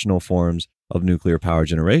traditional forms of nuclear power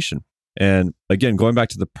generation. And again, going back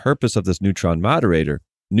to the purpose of this neutron moderator,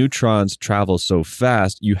 neutrons travel so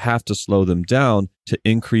fast, you have to slow them down to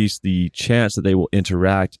increase the chance that they will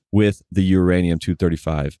interact with the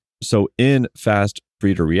uranium-235. So in fast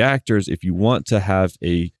breeder reactors, if you want to have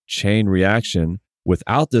a chain reaction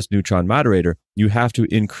without this neutron moderator, you have to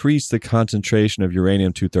increase the concentration of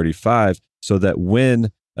uranium-235 so that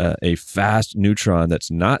when a fast neutron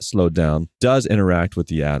that's not slowed down does interact with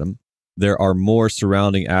the atom, there are more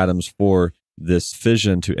surrounding atoms for this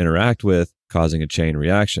fission to interact with, causing a chain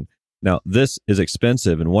reaction. Now, this is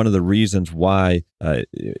expensive, and one of the reasons why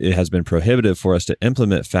it has been prohibitive for us to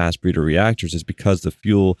implement fast breeder reactors is because the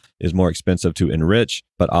fuel is more expensive to enrich,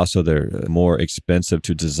 but also they're more expensive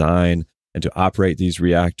to design and to operate these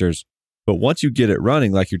reactors. But once you get it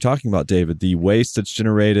running, like you're talking about, David, the waste that's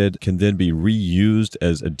generated can then be reused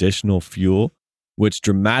as additional fuel, which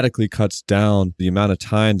dramatically cuts down the amount of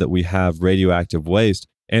time that we have radioactive waste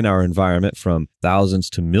in our environment from thousands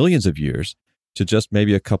to millions of years to just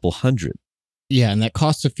maybe a couple hundred. Yeah, and that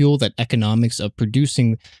cost of fuel, that economics of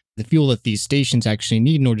producing the fuel that these stations actually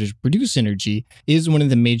need in order to produce energy, is one of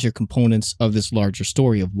the major components of this larger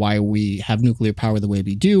story of why we have nuclear power the way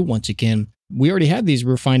we do. Once again, we already have these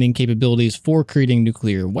refining capabilities for creating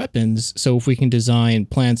nuclear weapons. So if we can design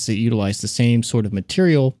plants that utilize the same sort of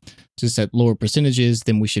material, just at lower percentages,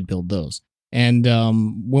 then we should build those. And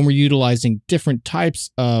when we're utilizing different types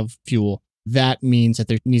of fuel, that means that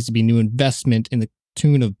there needs to be new investment in the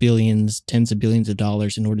tune of billions, tens of billions of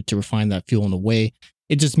dollars in order to refine that fuel in a way.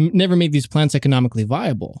 It just never made these plants economically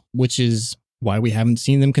viable, which is why we haven't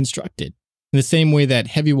seen them constructed. In the same way that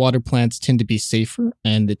heavy water plants tend to be safer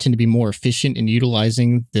and they tend to be more efficient in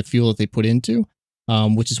utilizing the fuel that they put into,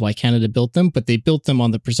 which is why Canada built them, but they built them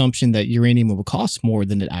on the presumption that uranium will cost more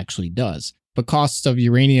than it actually does. But costs of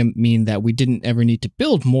uranium mean that we didn't ever need to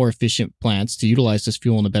build more efficient plants to utilize this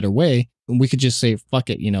fuel in a better way. And we could just say, fuck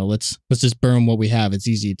it, let's just burn what we have. It's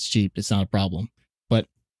easy, it's cheap, it's not a problem. But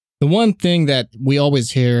the one thing that we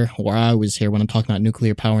always hear, or I always hear when I'm talking about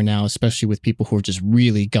nuclear power now, especially with people who are just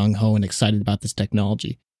really gung-ho and excited about this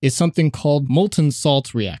technology, is something called molten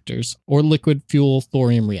salt reactors or liquid fuel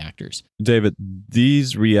thorium reactors. David,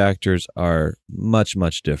 these reactors are much,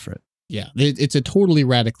 much different. Yeah, it's a totally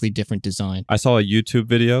radically different design. I saw a YouTube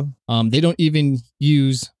video. They don't even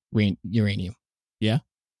use uranium. Yeah?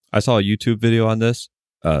 I saw a YouTube video on this.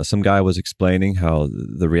 Some guy was explaining how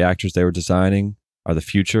the reactors they were designing are the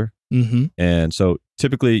future. Mm-hmm. And so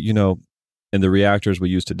typically, in the reactors we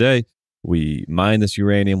use today, we mine this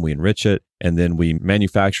uranium, we enrich it, and then we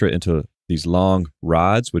manufacture it into these long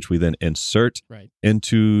rods, which we then insert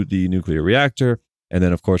into the nuclear reactor. And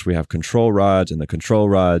then, of course, we have control rods, and the control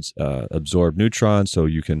rods absorb neutrons. So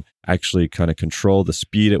you can actually kind of control the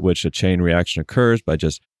speed at which a chain reaction occurs by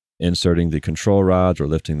just inserting the control rods or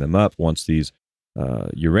lifting them up once these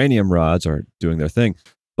uranium rods are doing their thing.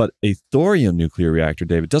 But a thorium nuclear reactor,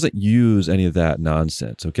 David, doesn't use any of that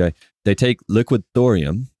nonsense, okay? They take liquid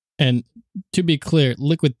thorium. And to be clear,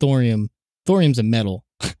 liquid thorium's a metal.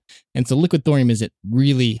 And so liquid thorium is a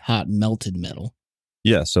really hot melted metal.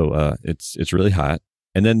 Yeah, so it's really hot.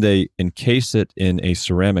 And then they encase it in a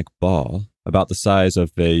ceramic ball about the size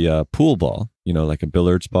of a pool ball, like a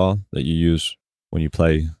billiards ball that you use when you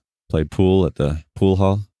play pool at the pool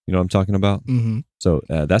hall. You know what I'm talking about? Mm-hmm. So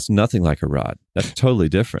that's nothing like a rod. That's totally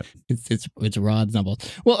different. It's rods, not balls.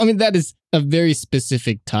 Well, I mean, that is a very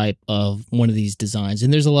specific type of one of these designs.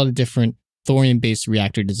 And there's a lot of different thorium-based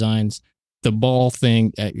reactor designs. The ball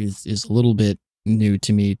thing is a little bit new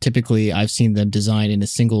to me. Typically, I've seen them designed in a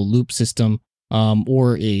single loop system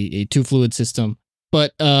or a two-fluid system.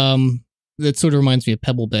 But that sort of reminds me of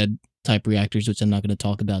pebble bed type reactors, which I'm not going to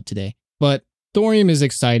talk about today. But thorium is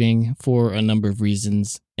exciting for a number of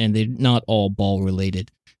reasons, and they're not all ball related.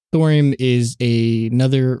 Thorium is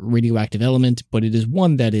another radioactive element, but it is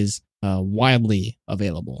one that is widely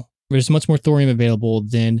available. There's much more thorium available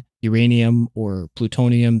than uranium or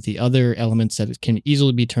plutonium, the other elements that can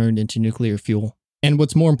easily be turned into nuclear fuel. And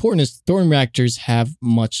what's more important is thorium reactors have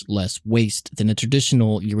much less waste than a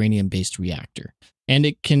traditional uranium-based reactor. And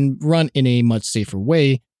it can run in a much safer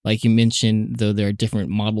way. Like you mentioned, though there are different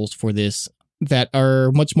models for this that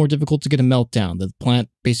are much more difficult to get a meltdown. The plant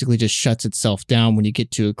basically just shuts itself down when you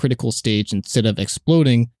get to a critical stage instead of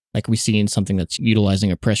exploding like we see in something that's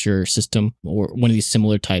utilizing a pressure system or one of these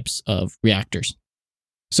similar types of reactors.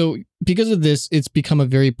 So because of this, it's become a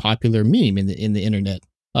very popular meme in the internet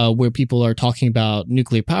where people are talking about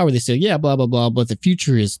nuclear power. They say, yeah, blah, blah, blah, but the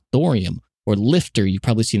future is thorium. Or LFTR, you've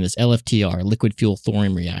probably seen this, LFTR, liquid fuel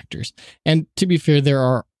thorium reactors. And to be fair, there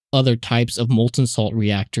are other types of molten salt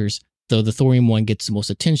reactors, though the thorium one gets the most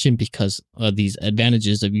attention because of these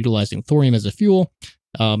advantages of utilizing thorium as a fuel,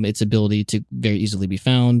 its ability to very easily be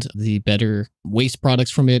found, the better waste products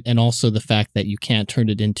from it, and also the fact that you can't turn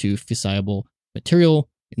it into fissible material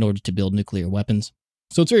in order to build nuclear weapons.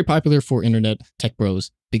 So it's very popular for internet tech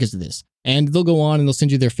bros because of this. And they'll go on and they'll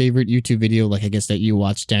send you their favorite YouTube video, like I guess that you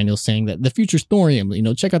watched, Daniel, saying that the future's thorium.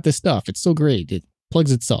 Check out this stuff. It's so great. It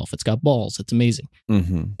plugs itself. It's got balls. It's amazing.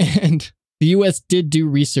 Mm-hmm. And the U.S. did do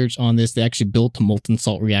research on this. They actually built a molten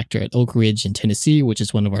salt reactor at Oak Ridge in Tennessee, which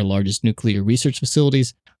is one of our largest nuclear research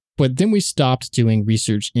facilities. But then we stopped doing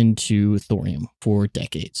research into thorium for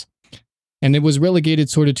decades. And it was relegated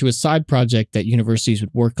sort of to a side project that universities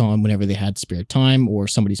would work on whenever they had spare time or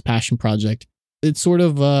somebody's passion project. It sort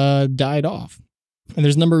of died off. And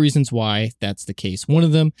there's a number of reasons why that's the case. One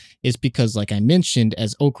of them is because, like I mentioned,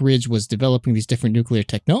 as Oak Ridge was developing these different nuclear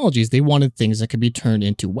technologies, they wanted things that could be turned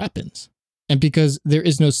into weapons. And because there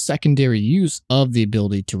is no secondary use of the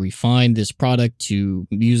ability to refine this product, to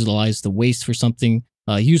utilize the waste for something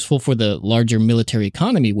useful for the larger military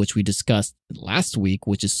economy, which we discussed last week,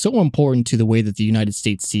 which is so important to the way that the United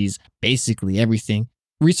States sees basically everything,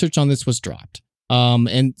 research on this was dropped.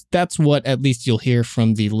 And that's what at least you'll hear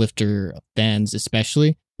from the LFTR fans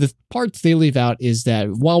especially. The parts they leave out is that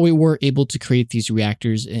while we were able to create these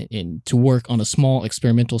reactors and to work on a small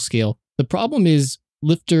experimental scale, the problem is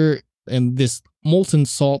LFTR and this molten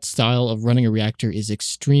salt style of running a reactor is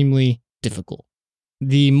extremely difficult.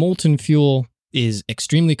 The molten fuel is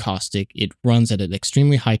extremely caustic. It runs at an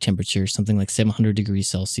extremely high temperature, something like 700 degrees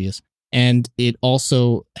Celsius. And it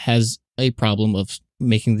also has a problem of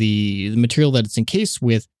making the material that it's encased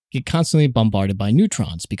with get constantly bombarded by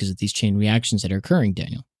neutrons because of these chain reactions that are occurring,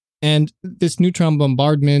 Daniel. And this neutron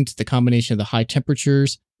bombardment, the combination of the high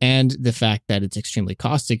temperatures and the fact that it's extremely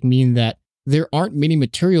caustic mean that there aren't many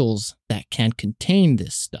materials that can contain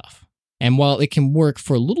this stuff. And while it can work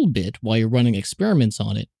for a little bit while you're running experiments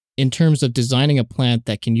on it, in terms of designing a plant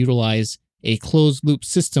that can utilize a closed loop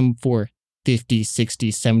system for 50,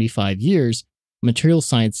 60, 75 years, material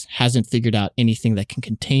science hasn't figured out anything that can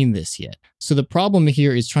contain this yet. So the problem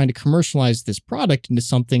here is trying to commercialize this product into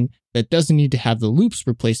something that doesn't need to have the loops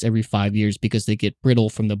replaced every 5 years because they get brittle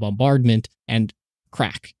from the bombardment and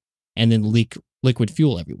crack and then leak liquid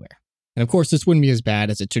fuel everywhere. And of course, this wouldn't be as bad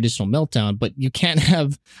as a traditional meltdown, but you can't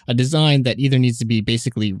have a design that either needs to be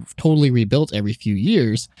basically totally rebuilt every few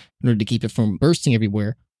years in order to keep it from bursting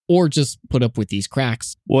everywhere, or just put up with these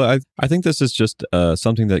cracks. Well, I think this is just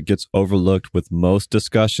something that gets overlooked with most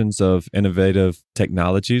discussions of innovative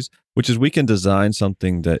technologies, which is we can design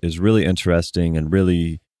something that is really interesting and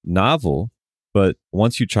really novel. But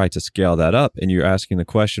once you try to scale that up and you're asking the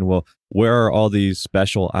question, well, where are all these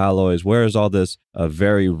special alloys? Where is all this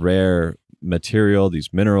very rare material, these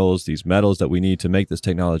minerals, these metals that we need to make this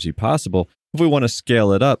technology possible? If we want to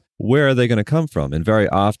scale it up, where are they going to come from? And very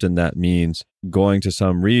often that means going to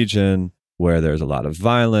some region where there's a lot of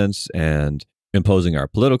violence and imposing our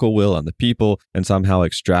political will on the people and somehow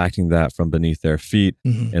extracting that from beneath their feet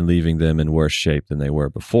and leaving them in worse shape than they were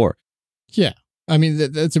before. Yeah. I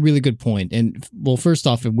mean, that's a really good point. And well, first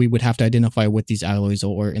off, we would have to identify what these alloys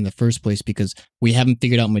are in the first place, because we haven't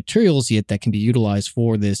figured out materials yet that can be utilized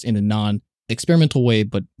for this in a non-experimental way,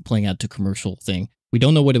 but playing out to commercial thing. We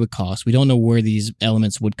don't know what it would cost. We don't know where these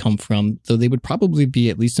elements would come from, though they would probably be,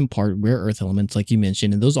 at least in part, rare earth elements, like you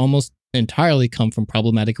mentioned. And those almost entirely come from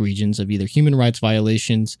problematic regions of either human rights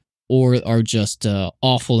violations or are just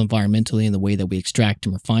awful environmentally in the way that we extract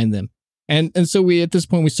and refine them. And so we, at this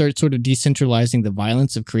point, we start sort of decentralizing the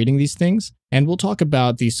violence of creating these things. And we'll talk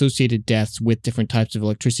about the associated deaths with different types of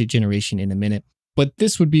electricity generation in a minute. But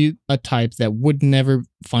this would be a type that would never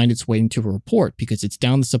find its way into a report because it's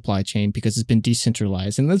down the supply chain, because it's been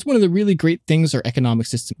decentralized. And that's one of the really great things our economic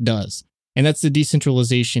system does. And that's the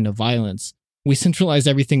decentralization of violence. We centralize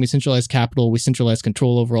everything. We centralize capital. We centralize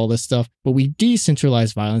control over all this stuff. But we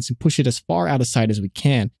decentralize violence and push it as far out of sight as we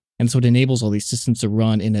can. And so it enables all these systems to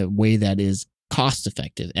run in a way that is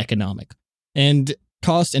cost-effective, economic. And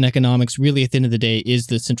cost and economics really, at the end of the day, is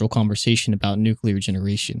the central conversation about nuclear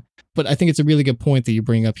generation. But I think it's a really good point that you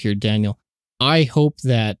bring up here, Daniel. I hope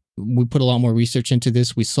that we put a lot more research into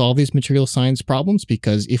this. We solve these material science problems,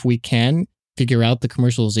 because if we can figure out the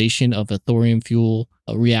commercialization of a thorium fuel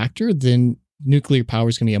reactor, then nuclear power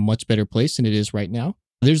is going to be a much better place than it is right now.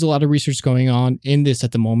 There's a lot of research going on in this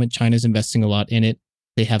at the moment. China's investing a lot in it.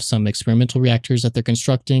 They have some experimental reactors that they're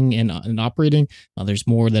constructing and operating. There's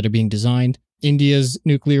more that are being designed. India's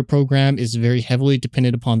nuclear program is very heavily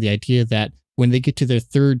dependent upon the idea that when they get to their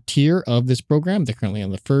third tier of this program, they're currently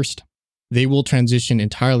on the first, they will transition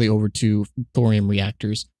entirely over to thorium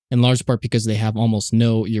reactors, in large part because they have almost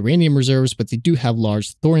no uranium reserves, but they do have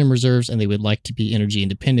large thorium reserves, and they would like to be energy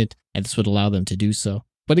independent, and this would allow them to do so.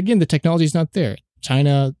 But again, the technology is not there.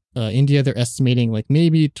 China, India, they're estimating like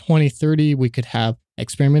maybe 2030, we could have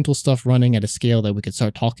experimental stuff running at a scale that we could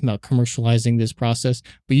start talking about commercializing this process.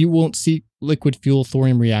 But you won't see liquid fuel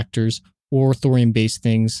thorium reactors or thorium-based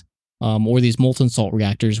things, or these molten salt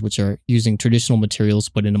reactors, which are using traditional materials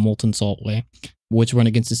but in a molten salt way, which run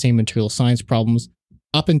against the same material science problems,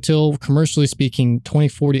 up until, commercially speaking,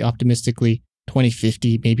 2040 optimistically,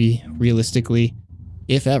 2050 maybe realistically,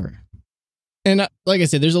 if ever. And like I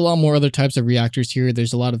said, there's a lot more other types of reactors here.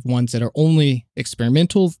 There's a lot of ones that are only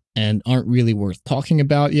experimental and aren't really worth talking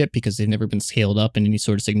about yet because they've never been scaled up in any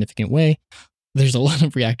sort of significant way. There's a lot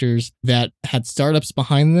of reactors that had startups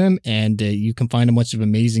behind them, and you can find a bunch of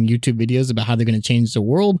amazing YouTube videos about how they're going to change the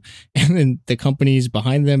world. And then the companies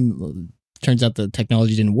behind them, turns out the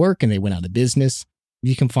technology didn't work and they went out of business.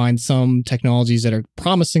 You can find some technologies that are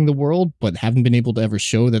promising the world, but haven't been able to ever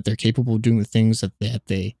show that they're capable of doing the things that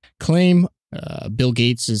they claim. Bill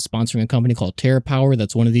Gates is sponsoring a company called TerraPower.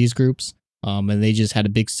 That's one of these groups. And they just had a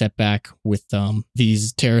big setback with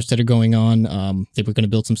these tariffs that are going on. They were going to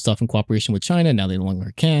build some stuff in cooperation with China. Now they no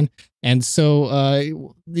longer can. And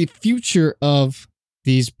so the future of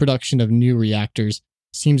these production of new reactors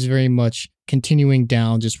seems very much continuing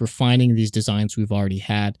down, just refining these designs we've already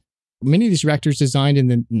had. Many of these reactors designed in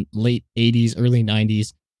the late 80s, early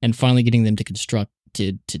 90s, and finally getting them to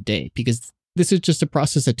constructed today, because this is just a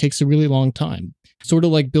process that takes a really long time. Sort of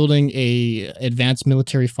like building a advanced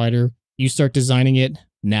military fighter. You start designing it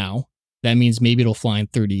now. That means maybe it'll fly in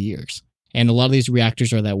 30 years. And a lot of these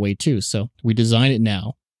reactors are that way too. So we design it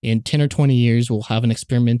now. In 10 or 20 years, we'll have an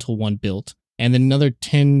experimental one built. And then another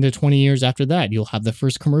 10 to 20 years after that, you'll have the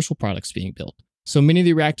first commercial products being built. So many of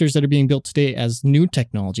the reactors that are being built today as new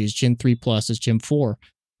technologies, Gen 3 Plus, as Gen 4,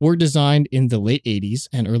 were designed in the late 80s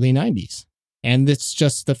and early 90s. And it's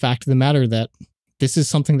just the fact of the matter that this is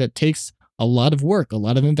something that takes a lot of work, a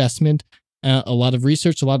lot of investment, a lot of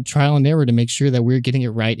research, a lot of trial and error to make sure that we're getting it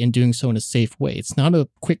right and doing so in a safe way. It's not a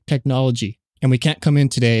quick technology. And we can't come in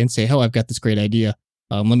today and say, oh, I've got this great idea.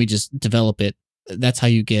 Let me just develop it. That's how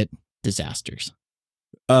you get disasters.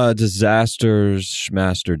 Disasters,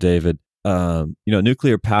 Master David.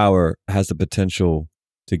 Nuclear power has the potential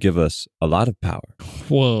to give us a lot of power.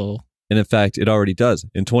 Whoa. And in fact, it already does.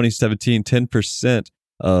 In 2017, 10%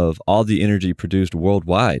 of all the energy produced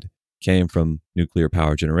worldwide came from nuclear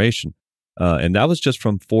power generation. And that was just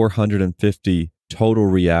from 450 total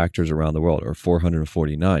reactors around the world, or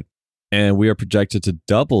 449. And we are projected to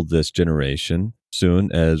double this generation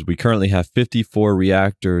soon, as we currently have 54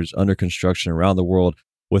 reactors under construction around the world,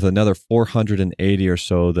 with another 480 or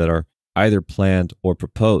so that are either planned or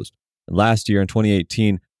proposed. And last year, in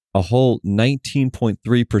 2018, a whole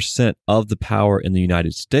 19.3% of the power in the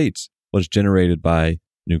United States was generated by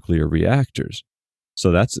nuclear reactors.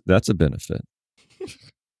 So that's a benefit.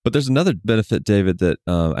 But there's another benefit, David, that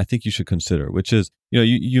I think you should consider, which is,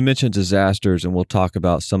 you mentioned disasters, and we'll talk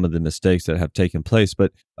about some of the mistakes that have taken place.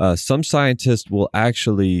 But some scientists will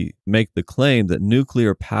actually make the claim that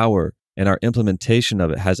nuclear power and our implementation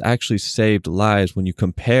of it has actually saved lives when you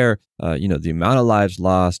compare, the amount of lives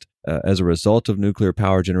lost as a result of nuclear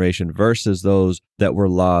power generation versus those that were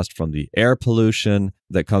lost from the air pollution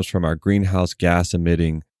that comes from our greenhouse gas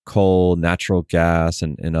emitting coal, natural gas,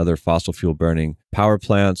 and other fossil fuel burning power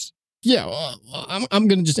plants. Yeah, I'm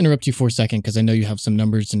going to just interrupt you for a second because I know you have some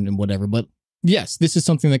numbers and whatever. But yes, this is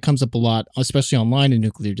something that comes up a lot, especially online in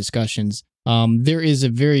nuclear discussions. There is a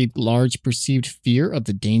very large perceived fear of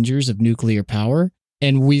the dangers of nuclear power.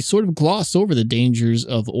 And we sort of gloss over the dangers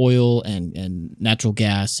of oil and natural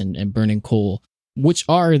gas and burning coal, which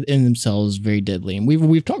are in themselves very deadly. And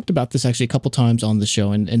we've talked about this actually a couple times on the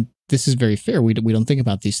show, and this is very fair. We don't think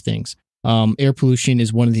about these things. Air pollution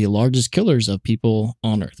is one of the largest killers of people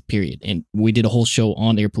on Earth, period. And we did a whole show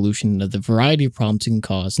on air pollution and the variety of problems it can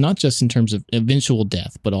cause, not just in terms of eventual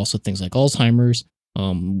death, but also things like Alzheimer's.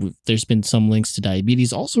 There's been some links to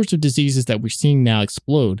diabetes, all sorts of diseases that we're seeing now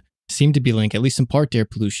explode seem to be linked, at least in part, to air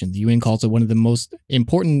pollution. The UN calls it one of the most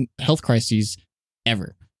important health crises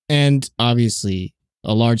ever. And obviously,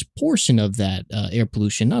 a large portion of that air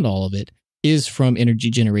pollution, not all of it, is from energy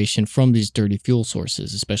generation from these dirty fuel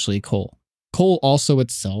sources, especially coal. Coal also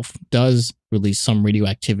itself does release some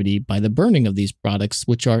radioactivity by the burning of these products,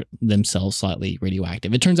 which are themselves slightly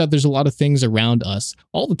radioactive. It turns out there's a lot of things around us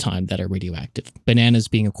all the time that are radioactive. Bananas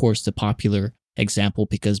being, of course, the popular example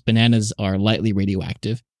because bananas are lightly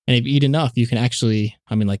radioactive. And if you eat enough, you can actually,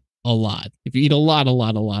 a lot. If you eat a lot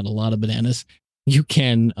of bananas, you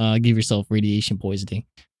can give yourself radiation poisoning.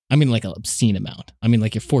 Like an obscene amount.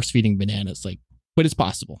 Like you're force feeding bananas, but it's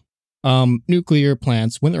possible. Nuclear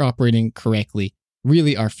plants, when they're operating correctly,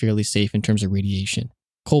 really are fairly safe in terms of radiation.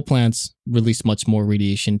 Coal plants release much more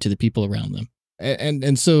radiation to the people around them.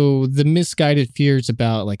 And so the misguided fears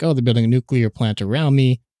about they're building a nuclear plant around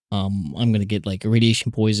me. I'm going to get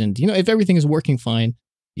radiation poisoned. If everything is working fine,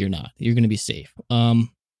 you're not. You're going to be safe. And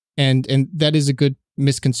that is a good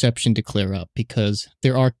misconception to clear up because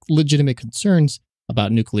there are legitimate concerns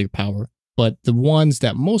about nuclear power, but the ones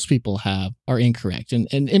that most people have are incorrect. And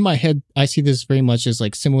in my head, I see this very much as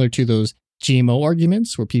similar to those GMO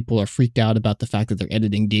arguments where people are freaked out about the fact that they're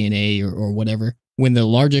editing DNA or whatever, when the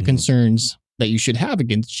larger concerns that you should have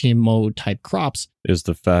against GMO type crops is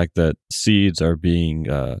the fact that seeds are being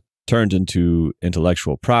turned into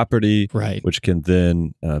intellectual property, right, which can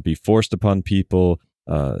then be forced upon people.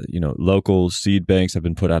 Local seed banks have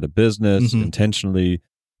been put out of business intentionally.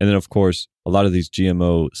 And then, of course, a lot of these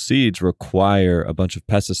GMO seeds require a bunch of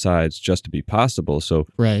pesticides just to be possible. So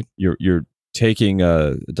right, you're taking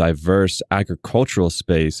a diverse agricultural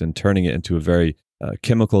space and turning it into a very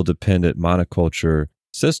chemical-dependent monoculture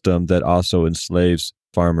system that also enslaves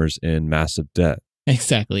farmers in massive debt.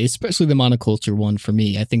 Exactly, especially the monoculture one for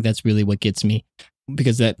me. I think that's really what gets me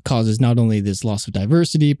because that causes not only this loss of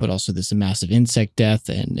diversity, but also this massive insect death.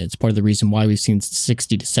 And it's part of the reason why we've seen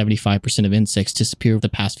 60 to 75% of insects disappear over the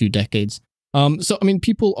past few decades.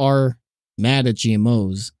 People are mad at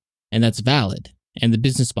GMOs, and that's valid, and the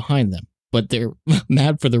business behind them, but they're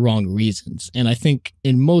mad for the wrong reasons. And I think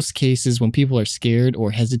in most cases, when people are scared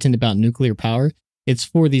or hesitant about nuclear power, it's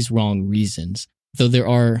for these wrong reasons. Though there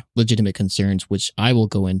are legitimate concerns, which I will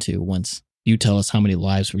go into once you tell us how many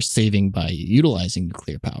lives we're saving by utilizing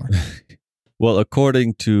nuclear power. Well,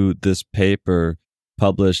 according to this paper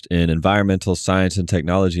published in Environmental Science and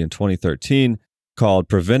Technology in 2013 called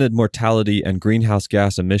Prevented Mortality and Greenhouse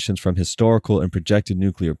Gas Emissions from Historical and Projected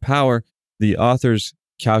Nuclear Power, the authors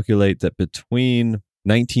calculate that between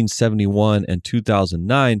 1971 and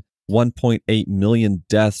 2009, 1.8 million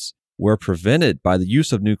deaths were prevented by the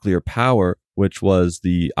use of nuclear power, which was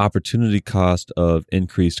the opportunity cost of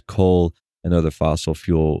increased coal and other fossil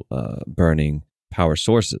fuel burning power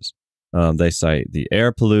sources. They cite the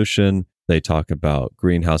air pollution. They talk about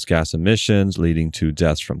greenhouse gas emissions leading to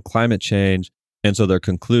deaths from climate change. And so their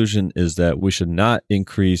conclusion is that we should not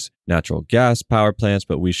increase natural gas power plants,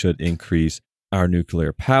 but we should increase our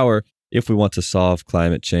nuclear power if we want to solve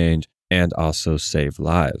climate change and also save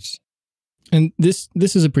lives. And this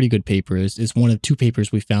is a pretty good paper. It's one of two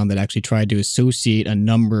papers we found that actually tried to associate a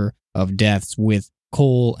number of deaths with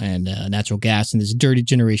coal and natural gas and these dirty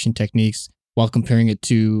generation techniques while comparing it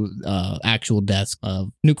to actual deaths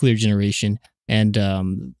of nuclear generation. And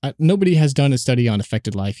nobody has done a study on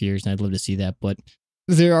affected life years, and I'd love to see that. But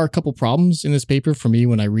there are a couple problems in this paper for me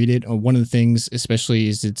when I read it. One of the things especially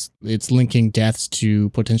is it's linking deaths to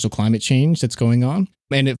potential climate change that's going on.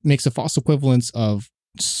 And it makes a false equivalence of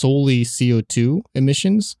solely CO2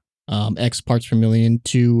 emissions, X parts per million,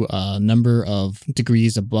 to a number of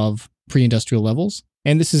degrees above pre-industrial levels.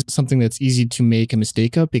 And this is something that's easy to make a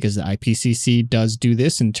mistake of because the IPCC does do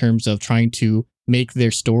this in terms of trying to make their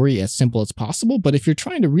story as simple as possible. But if you're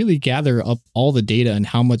trying to really gather up all the data and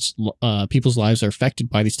how much people's lives are affected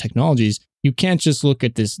by these technologies, you can't just look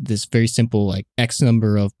at this very simple, like X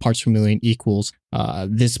number of parts per million equals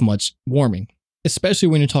this much warming, especially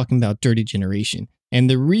when you're talking about dirty generation. And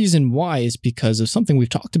the reason why is because of something we've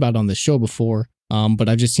talked about on the show before, but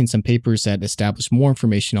I've just seen some papers that establish more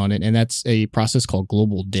information on it, and that's a process called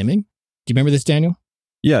global dimming. Do you remember this, Daniel?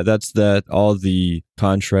 Yeah, that's that all the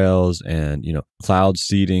contrails and, cloud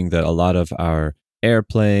seeding that a lot of our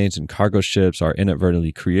airplanes and cargo ships are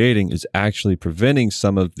inadvertently creating is actually preventing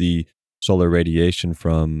some of the solar radiation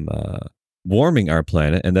from warming our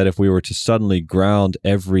planet. And that if we were to suddenly ground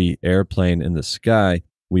every airplane in the sky,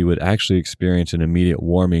 we would actually experience an immediate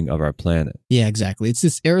warming of our planet. Yeah, exactly. It's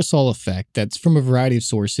this aerosol effect that's from a variety of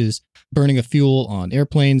sources, burning of fuel on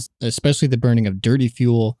airplanes, especially the burning of dirty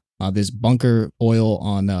fuel, this bunker oil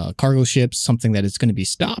on cargo ships, something that is going to be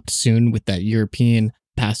stopped soon with that European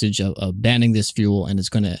passage of banning this fuel, and it's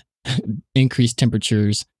going to increase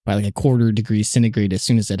temperatures by like 1/4 degree centigrade as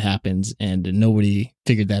soon as that happens, and nobody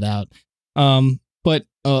figured that out. But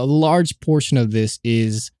a large portion of this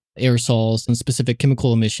is aerosols and specific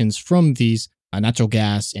chemical emissions from these natural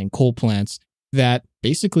gas and coal plants that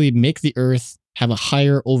basically make the Earth have a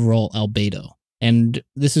higher overall albedo. And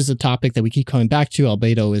this is a topic that we keep coming back to.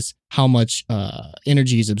 Albedo is how much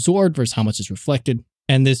energy is absorbed versus how much is reflected.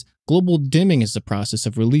 And this global dimming is the process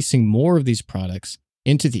of releasing more of these products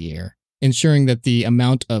into the air, ensuring that the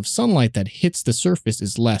amount of sunlight that hits the surface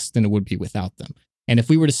is less than it would be without them. And if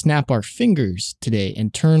we were to snap our fingers today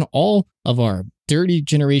and turn all of our dirty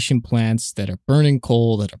generation plants that are burning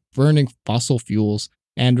coal, that are burning fossil fuels,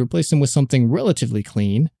 and replace them with something relatively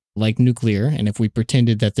clean, like nuclear, and if we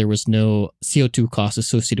pretended that there was no CO2 costs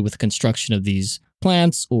associated with the construction of these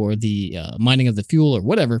plants or the mining of the fuel or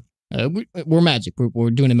whatever, we're magic.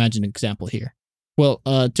 We're doing a magic example here. Well,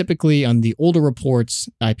 typically on the older reports,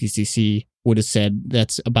 IPCC would have said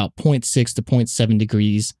that's about 0.6 to 0.7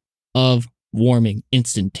 degrees of warming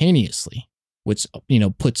instantaneously, which,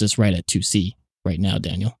 puts us right at 2C right now,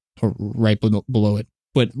 Daniel, or right below it.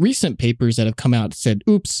 But recent papers that have come out said,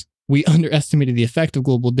 oops, we underestimated the effect of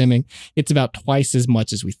global dimming. It's about twice as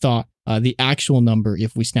much as we thought. The actual number,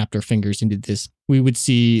 if we snapped our fingers into this, we would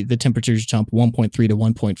see the temperatures jump 1.3 to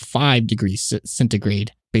 1.5 degrees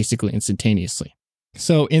centigrade, basically instantaneously.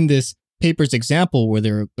 So in this paper's example where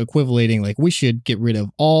they're equivalating, like we should get rid of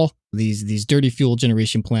all these dirty fuel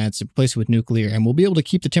generation plants and replace it with nuclear, and we'll be able to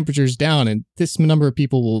keep the temperatures down, and this number of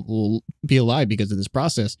people will be alive because of this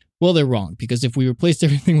process. Well, they're wrong, because if we replaced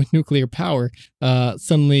everything with nuclear power,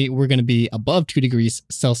 suddenly we're going to be above 2 degrees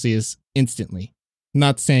Celsius instantly.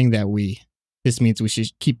 Not saying that this means we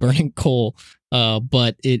should keep burning coal,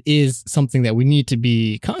 but it is something that we need to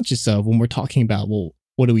be conscious of when we're talking about, well,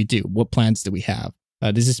 what do we do? What plans do we have?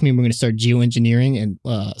 Does this mean we're going to start geoengineering and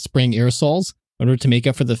spraying aerosols in order to make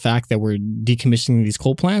up for the fact that we're decommissioning these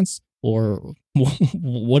coal plants? Or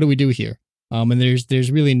what do we do here? And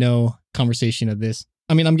there's really no conversation of this.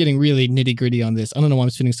 I mean, I'm getting really nitty gritty on this. I don't know why I'm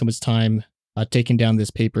spending so much time taking down this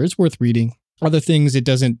paper. It's worth reading. Other things it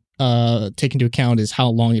doesn't take into account is how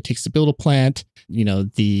long it takes to build a plant,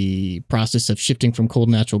 the process of shifting from coal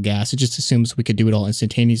to natural gas. It just assumes we could do it all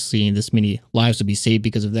instantaneously and this many lives would be saved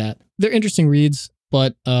because of that. They're interesting reads,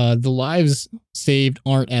 but the lives saved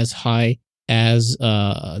aren't as high as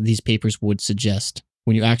these papers would suggest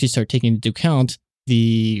when you actually start taking into account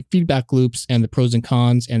the feedback loops and the pros and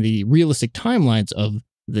cons and the realistic timelines of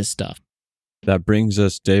this stuff. That brings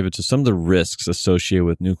us, David, to some of the risks associated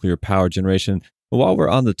with nuclear power generation. While we're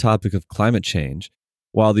on the topic of climate change,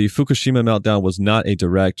 while the Fukushima meltdown was not a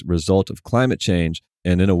direct result of climate change,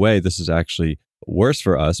 and in a way this is actually worse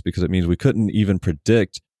for us because it means we couldn't even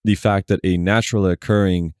predict the fact that a naturally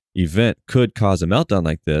occurring event could cause a meltdown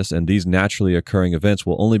like this, and these naturally occurring events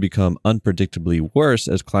will only become unpredictably worse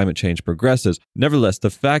as climate change progresses. Nevertheless, the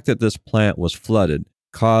fact that this plant was flooded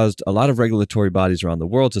caused a lot of regulatory bodies around the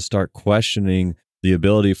world to start questioning the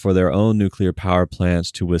ability for their own nuclear power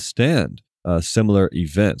plants to withstand similar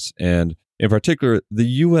events. And in particular, the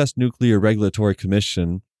U.S. Nuclear Regulatory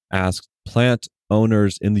Commission asked plant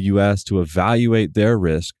owners in the U.S. to evaluate their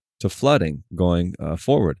risk to flooding going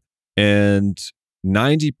forward. And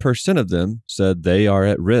 90% of them said they are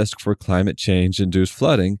at risk for climate change-induced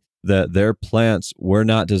flooding that their plants were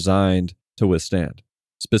not designed to withstand.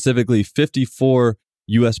 Specifically, 54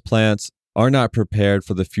 U.S. plants are not prepared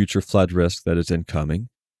for the future flood risk that is incoming.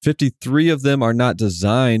 53 of them are not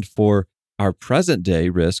designed for our present day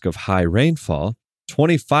risk of high rainfall.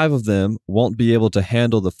 25 of them won't be able to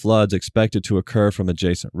handle the floods expected to occur from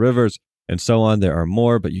adjacent rivers, and so on. There are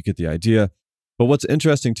more, but you get the idea. But what's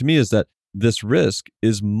interesting to me is that this risk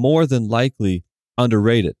is more than likely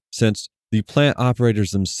underrated, since the plant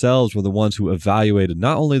operators themselves were the ones who evaluated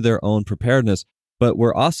not only their own preparedness, but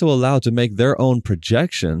were also allowed to make their own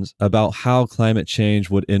projections about how climate change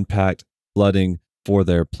would impact flooding for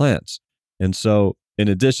their plants. And so, in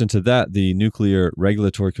addition to that, the Nuclear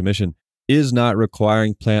Regulatory Commission is not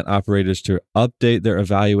requiring plant operators to update their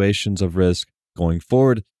evaluations of risk going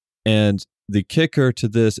forward. And the kicker to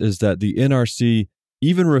this is that the NRC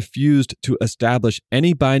even refused to establish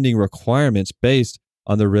any binding requirements based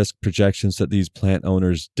on the risk projections that these plant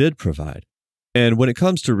owners did provide. And when it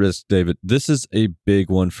comes to risk, David, this is a big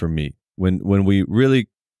one for me. When we really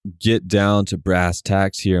get down to brass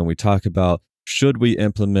tacks here and we talk about, should we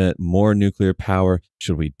implement more nuclear power?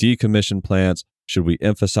 Should we decommission plants? Should we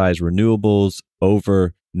emphasize renewables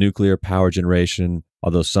over nuclear power generation?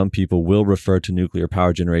 Although some people will refer to nuclear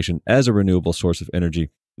power generation as a renewable source of energy.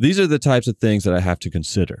 These are the types of things that I have to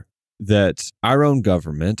consider. That our own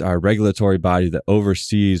government, our regulatory body that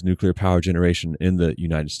oversees nuclear power generation in the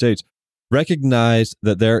United States, recognize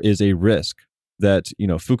that there is a risk, that,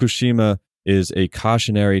 Fukushima is a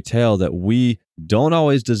cautionary tale, that we don't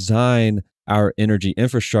always design our energy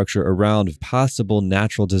infrastructure around possible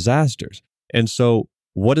natural disasters. And so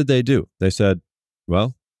what did they do? They said,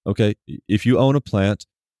 well, okay, if you own a plant,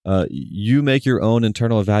 you make your own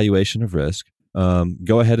internal evaluation of risk.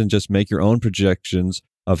 Go ahead and just make your own projections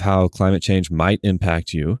of how climate change might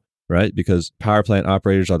impact you, right? Because power plant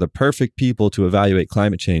operators are the perfect people to evaluate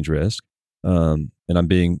climate change risk. And I'm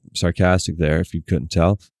being sarcastic there if you couldn't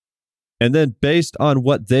tell. And then based on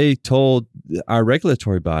what they told our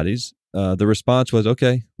regulatory bodies, the response was,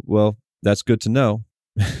 okay, well, that's good to know.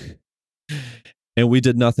 And we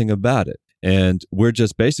did nothing about it. And we're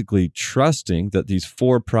just basically trusting that these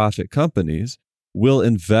for-profit companies will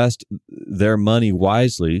invest their money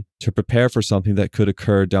wisely to prepare for something that could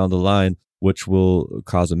occur down the line, which will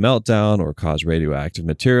cause a meltdown or cause radioactive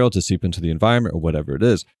material to seep into the environment or whatever it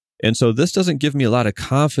is. And so this doesn't give me a lot of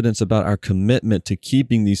confidence about our commitment to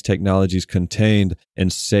keeping these technologies contained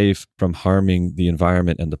and safe from harming the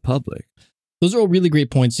environment and the public. Those are all really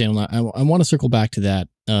great points, Daniel. I want to circle back to that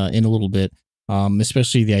in a little bit.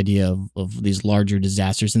 Especially the idea of these larger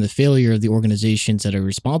disasters and the failure of the organizations that are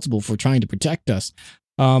responsible for trying to protect us.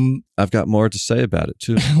 I've got more to say about it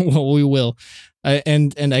too. Well, we will.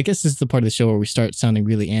 And I guess this is the part of the show where we start sounding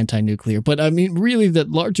really anti-nuclear. But I mean, really, the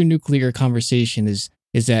larger nuclear conversation is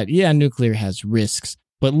that, yeah, nuclear has risks,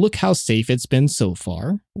 but look how safe it's been so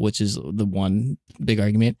far, which is the one big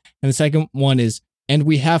argument. And the second one is, and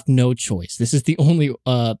we have no choice. This is the only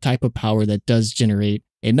type of power that does generate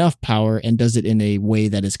enough power and does it in a way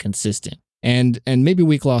that is consistent. And maybe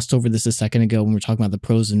we glossed over this a second ago when we were talking about the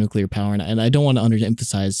pros of nuclear power. And I don't want to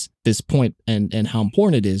underemphasize this point and how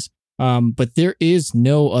important it is. But there is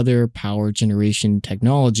no other power generation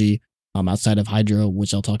technology outside of hydro,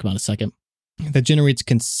 which I'll talk about in a second, that generates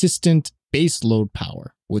consistent base load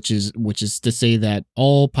power, which is to say that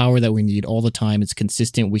all power that we need all the time is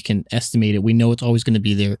consistent. We can estimate it. We know it's always going to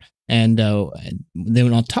be there. And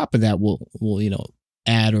then on top of that, we'll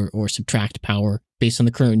add or subtract power based on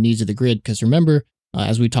the current needs of the grid. Because remember,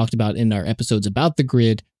 as we talked about in our episodes about the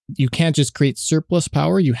grid, you can't just create surplus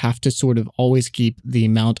power. You have to sort of always keep the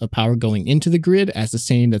amount of power going into the grid as the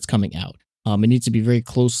same that's coming out. It needs to be very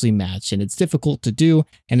closely matched, and it's difficult to do,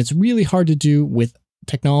 and it's really hard to do with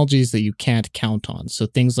technologies that you can't count on. So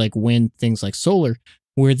things like wind, things like solar,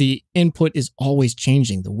 where the input is always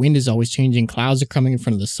changing. The wind is always changing. Clouds are coming in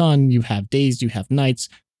front of the sun. You have days, you have nights.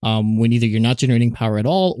 When either you're not generating power at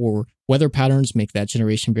all or weather patterns make that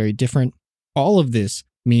generation very different. All of this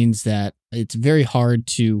means that it's very hard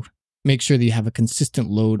to make sure that you have a consistent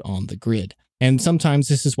load on the grid. And sometimes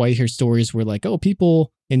this is why you hear stories where like, oh,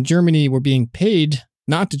 people in Germany were being paid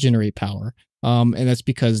not to generate power. And that's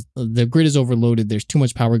because the grid is overloaded. There's too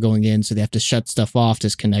much power going in, so they have to shut stuff off,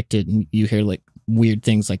 disconnect it, and you hear like weird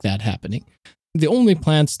things like that happening. The only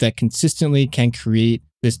plants that consistently can create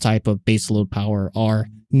this type of baseload power are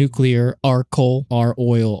nuclear, are coal, are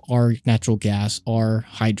oil, are natural gas, are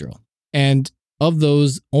hydro. And of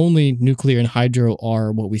those, only nuclear and hydro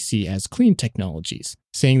are what we see as clean technologies,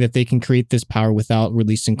 saying that they can create this power without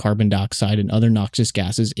releasing carbon dioxide and other noxious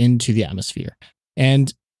gases into the atmosphere.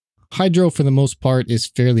 And hydro, for the most part, is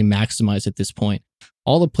fairly maximized at this point.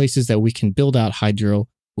 All the places that we can build out hydro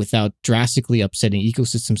without drastically upsetting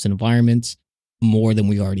ecosystems and environments more than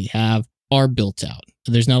we already have are built out.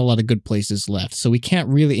 there's not a lot of good places left. So we can't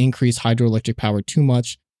really increase hydroelectric power too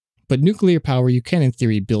much. But nuclear power, you can, in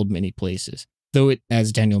theory, build many places. Though,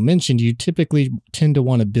 as Daniel mentioned, you typically tend to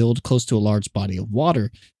want to build close to a large body of water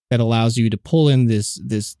that allows you to pull in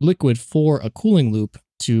this liquid for a cooling loop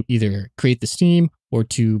to either create the steam or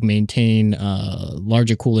to maintain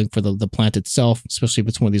larger cooling for the plant itself, especially if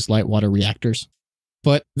it's one of these light water reactors.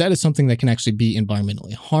 But that is something that can actually be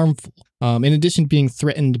environmentally harmful. In addition to being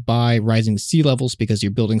threatened by rising sea levels because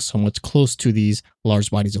you're building so much close to these large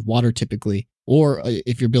bodies of water typically, or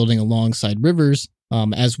if you're building alongside rivers,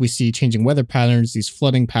 as we see changing weather patterns, these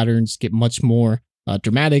flooding patterns get much more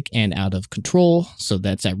dramatic and out of control. So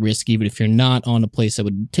that's at risk even if you're not on a place that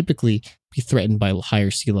would typically be threatened by higher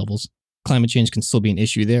sea levels. Climate change can still be an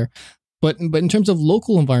issue there. But in terms of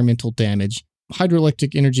local environmental damage,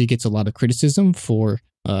 hydroelectric energy gets a lot of criticism for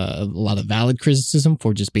a lot of valid criticism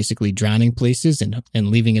for just basically drowning places and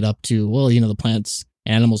leaving it up to, well, the plants,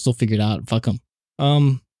 animals, they'll figure it out. Fuck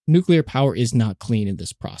them. Nuclear power is not clean in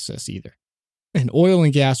this process either. And oil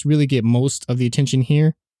and gas really get most of the attention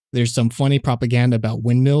here. There's some funny propaganda about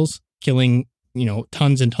windmills killing,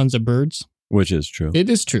 tons and tons of birds. Which is true. It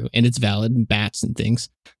is true. And it's valid, and bats and things.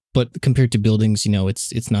 But compared to buildings,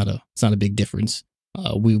 it's not a big difference.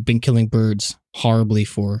 We've been killing birds horribly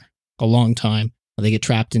for a long time. They get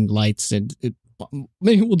trapped in lights. And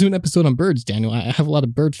maybe we'll do an episode on birds, Daniel. I have a lot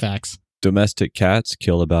of bird facts. Domestic cats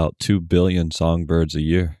kill about 2 billion songbirds a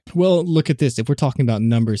year. Well, look at this. If we're talking about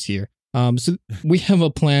numbers here. So we have a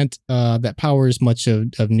plant that powers much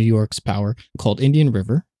of New York's power called Indian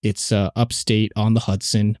River. It's upstate on the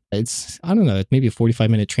Hudson. It's, I don't know, maybe a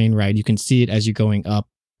 45-minute train ride. You can see it as you're going up,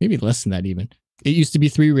 maybe less than that even. It used to be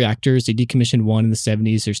 3 reactors. They decommissioned 1 in the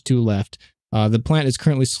 70s. There's 2 left. The plant is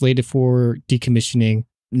currently slated for decommissioning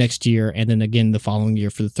next year and then again the following year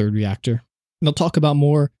for the 3rd reactor. And I'll talk about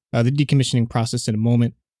more the decommissioning process in a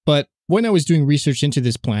moment. But when I was doing research into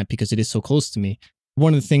this plant, because it is so close to me,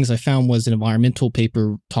 one of the things I found was an environmental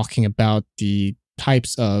paper talking about the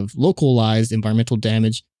types of localized environmental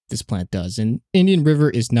damage this plant does. And Indian River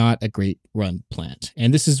is not a great run plant.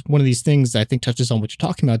 And this is one of these things that I think touches on what you're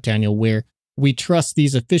talking about, Daniel, where we trust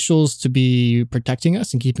these officials to be protecting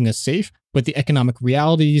us and keeping us safe, but the economic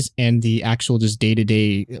realities and the actual just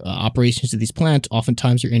day-to-day operations of these plants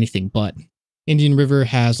oftentimes are anything but. Indian River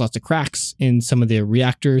has lots of cracks in some of their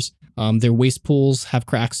reactors. Their waste pools have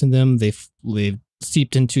cracks in them. They've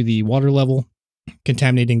seeped into the water level,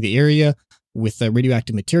 contaminating the area with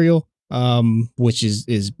radioactive material, which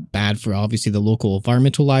is bad for obviously the local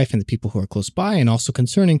environmental life and the people who are close by, and also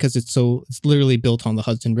concerning because it's literally built on the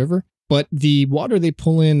Hudson River. But the water they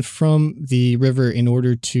pull in from the river in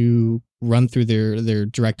order to run through their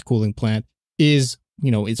direct cooling plant is,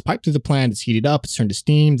 it's piped through the plant, it's heated up, it's turned to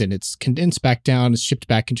steam, then it's condensed back down, it's shipped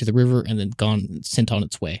back into the river, and then sent on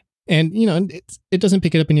its way. And, it doesn't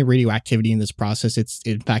pick up any radioactivity in this process.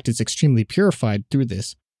 In fact, it's extremely purified through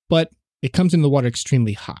this, but it comes into the water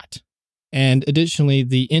extremely hot. And additionally,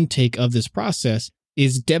 the intake of this process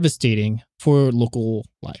is devastating for local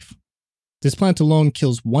life. This plant alone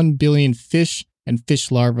kills 1 billion fish and fish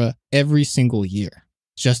larvae every single year,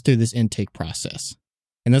 just through this intake process.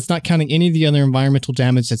 And that's not counting any of the other environmental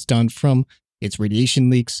damage that's done from its radiation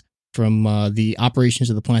leaks, from the operations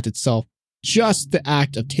of the plant itself. Just the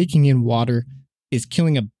act of taking in water is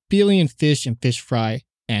killing 1 billion fish and fish fry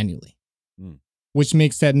annually, which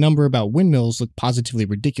makes that number about windmills look positively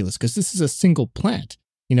ridiculous because this is a single plant.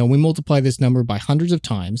 We multiply this number by hundreds of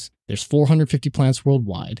times. There's 450 plants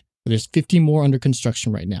worldwide. There's 50 more under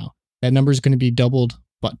construction right now. That number is going to be doubled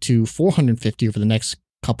to 450 over the next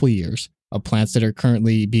couple of years of plants that are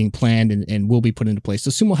currently being planned and will be put into place.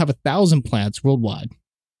 So soon we'll have 1,000 plants worldwide.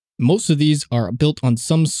 Most of these are built on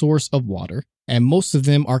some source of water, and most of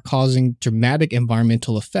them are causing dramatic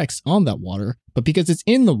environmental effects on that water. But because it's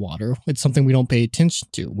in the water, it's something we don't pay attention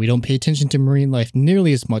to. We don't pay attention to marine life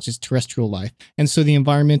nearly as much as terrestrial life. And so the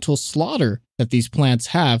environmental slaughter that these plants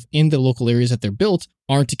have in the local areas that they're built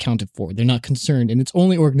aren't accounted for. They're not concerned. And it's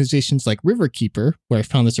only organizations like Riverkeeper, where I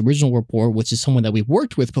found this original report, which is someone that we've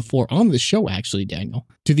worked with before on the show, actually, Daniel,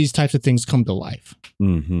 do these types of things come to life.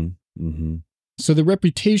 So the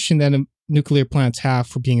reputation that nuclear plants have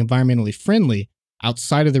for being environmentally friendly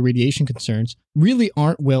outside of the radiation concerns really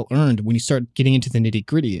aren't well earned when you start getting into the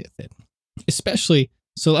nitty-gritty of it. Especially,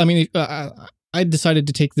 I decided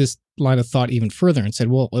to take this line of thought even further and said,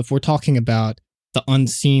 well, if we're talking about the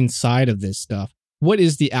unseen side of this stuff, what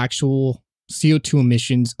is the actual CO2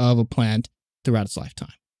 emissions of a plant throughout its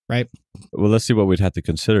lifetime, right? Well, let's see what we'd have to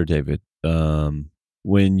consider, David.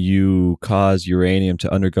 When you cause uranium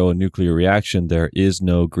to undergo a nuclear reaction, there is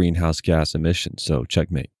no greenhouse gas emission. So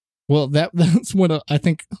checkmate. Well, that's what I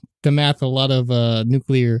think the math a lot of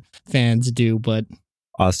nuclear fans do, but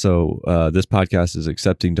Also, this podcast is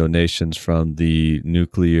accepting donations from the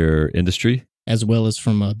nuclear industry, as well as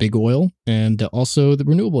from big oil and also the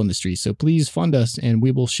renewable industry. So please fund us and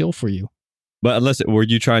we will shill for you. But were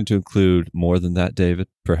you trying to include more than that, David?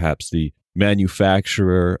 Perhaps the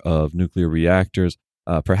manufacturer of nuclear reactors,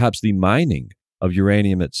 perhaps the mining of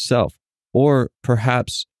uranium itself, or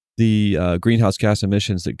perhaps the greenhouse gas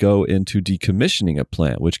emissions that go into decommissioning a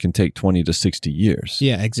plant, which can take 20 to 60 years.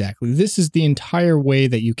 Yeah, exactly. This is the entire way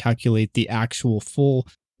that you calculate the actual full,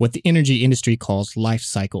 what the energy industry calls life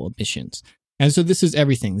cycle emissions. And so this is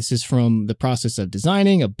everything. This is from the process of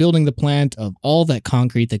designing, of building the plant, of all that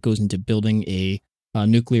concrete that goes into building a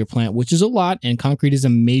nuclear plant, which is a lot. And concrete is a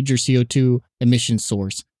major CO2 emission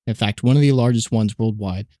source. In fact, one of the largest ones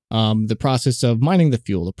worldwide. The process of mining the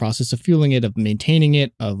fuel, the process of fueling it, of maintaining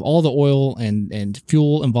it, of all the oil and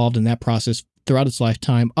fuel involved in that process throughout its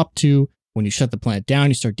lifetime, up to when you shut the plant down,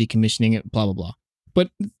 you start decommissioning it, blah, blah, blah.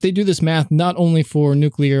 But they do this math not only for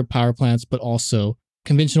nuclear power plants, but also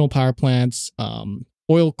conventional power plants,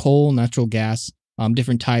 oil, coal, natural gas,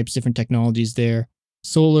 different types, different technologies there,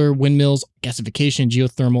 solar, windmills, gasification,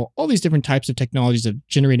 geothermal, all these different types of technologies of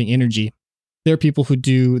generating energy. There are people who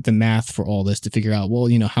do the math for all this to figure out, well,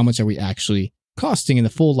 how much are we actually costing in the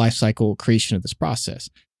full life cycle creation of this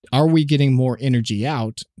process? Are we getting more energy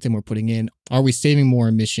out than we're putting in? Are we saving more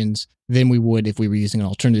emissions than we would if we were using an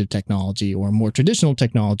alternative technology or more traditional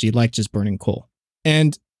technology like just burning coal?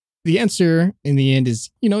 And the answer in the end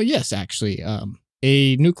is, yes, actually.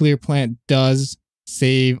 A nuclear plant does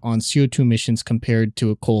save on CO2 emissions compared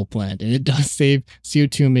to a coal plant, and it does save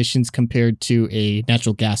CO2 emissions compared to a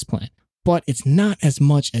natural gas plant. But it's not as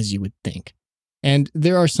much as you would think. And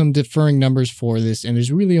there are some differing numbers for this, and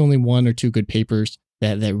there's really only one or two good papers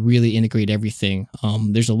that really integrate everything.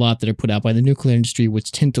 There's a lot that are put out by the nuclear industry,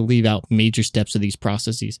 which tend to leave out major steps of these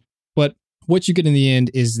processes. But what you get in the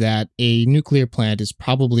end is that a nuclear plant is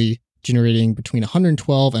probably generating between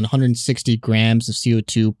 112 and 160 grams of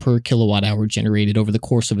CO2 per kilowatt hour generated over the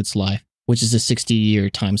course of its life, which is a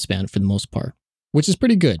 60-year time span for the most part, which is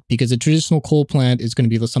pretty good because a traditional coal plant is going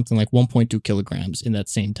to be something like 1.2 kilograms in that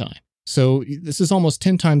same time. So this is almost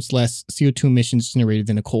 10 times less CO2 emissions generated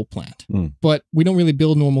than a coal plant. But we don't really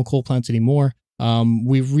build normal coal plants anymore.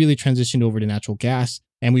 We've really transitioned over to natural gas,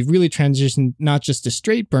 and we've really transitioned not just to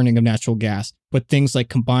straight burning of natural gas, but things like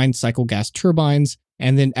combined cycle gas turbines,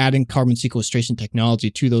 and then adding carbon sequestration technology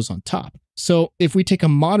to those on top. So if we take a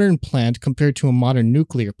modern plant compared to a modern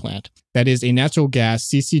nuclear plant, that is a natural gas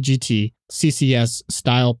CCGT, CCS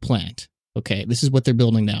style plant. Okay, this is what they're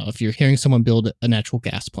building now. If you're hearing someone build a natural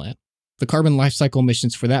gas plant, the carbon life cycle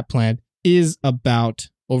emissions for that plant is about,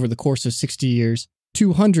 over the course of 60 years,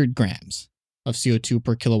 200 grams of CO2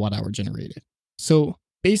 per kilowatt hour generated. So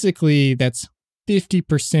basically that's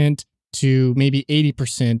 50% to maybe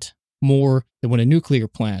 80% more than what a nuclear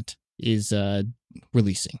plant is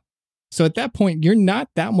releasing. So at that point, you're not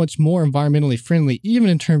that much more environmentally friendly, even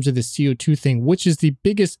in terms of the CO2 thing, which is the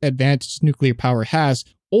biggest advantage nuclear power has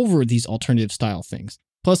over these alternative style things.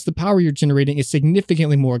 Plus, the power you're generating is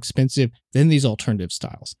significantly more expensive than these alternative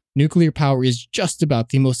styles. Nuclear power is just about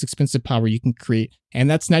the most expensive power you can create, and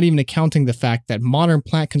that's not even accounting the fact that modern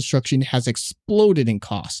plant construction has exploded in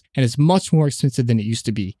cost and is much more expensive than it used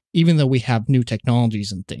to be, even though we have new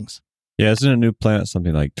technologies and things. Yeah, isn't a new plant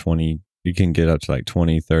something like 20? You can get up to like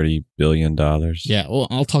 $20-30 billion. Yeah, well,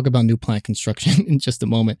 I'll talk about new plant construction in just a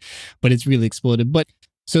moment, but it's really exploded. But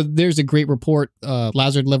so there's a great report,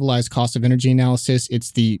 Lazard Levelized Cost of Energy Analysis.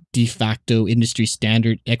 It's the de facto industry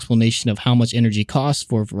standard explanation of how much energy costs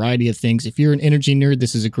for a variety of things. If you're an energy nerd,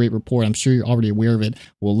 this is a great report. I'm sure you're already aware of it.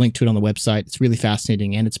 We'll link to it on the website. It's really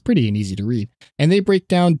fascinating and it's pretty and easy to read. And they break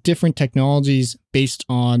down different technologies based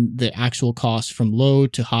on the actual cost from low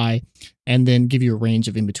to high, and then give you a range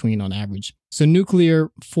of in between on average. So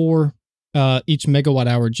nuclear for each megawatt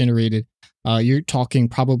hour generated, you're talking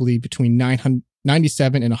probably between $97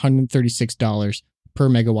 and $136 per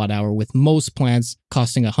megawatt hour, with most plants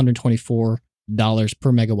costing $124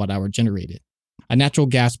 per megawatt hour generated. A natural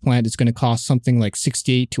gas plant is going to cost something like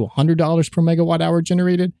 $68 to $100 per megawatt hour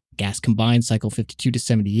generated. Gas combined cycle 52 to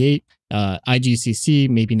 78. IGCC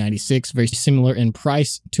maybe 96, very similar in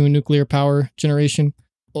price to a nuclear power generation.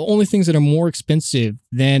 The only things that are more expensive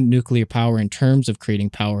than nuclear power in terms of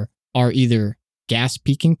creating power are either gas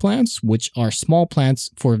peaking plants, which are small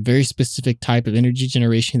plants for a very specific type of energy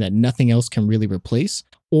generation that nothing else can really replace,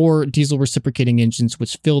 or diesel reciprocating engines,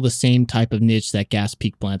 which fill the same type of niche that gas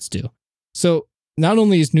peak plants do. So not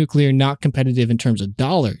only is nuclear not competitive in terms of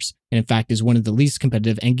dollars, and in fact is one of the least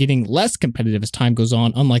competitive and getting less competitive as time goes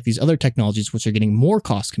on, unlike these other technologies, which are getting more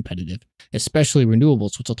cost competitive, especially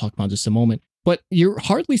renewables, which I'll talk about in just a moment. But you're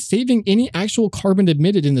hardly saving any actual carbon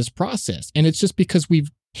emitted in this process. And it's just because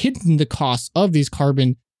we've hidden the costs of these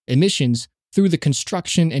carbon emissions through the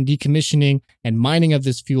construction and decommissioning and mining of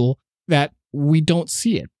this fuel that we don't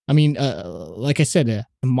see it. I mean, like I said, a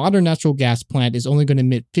modern natural gas plant is only going to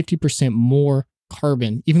emit 50% more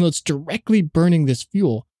carbon, even though it's directly burning this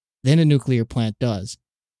fuel, than a nuclear plant does.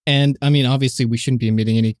 And I mean, obviously, we shouldn't be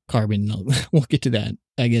emitting any carbon. We'll get to that,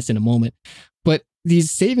 I guess, in a moment. But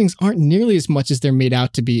these savings aren't nearly as much as they're made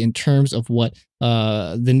out to be in terms of what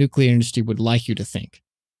the nuclear industry would like you to think.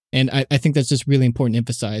 And I think that's just really important to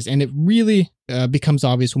emphasize. And it really becomes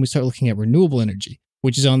obvious when we start looking at renewable energy,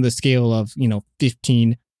 which is on the scale of,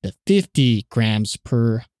 15 to 50 grams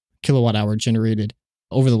per kilowatt hour generated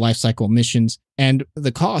over the life cycle emissions. And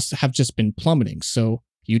the costs have just been plummeting. So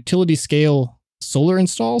utility scale solar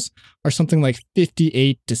installs are something like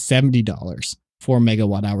 $58 to $70 for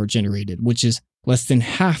megawatt hour generated, which is less than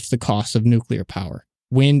half the cost of nuclear power.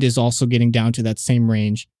 Wind is also getting down to that same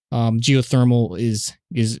range. Geothermal is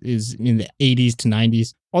in the 80s to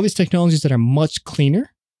 90s. All these technologies that are much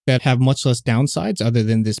cleaner, that have much less downsides other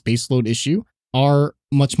than this baseload issue, are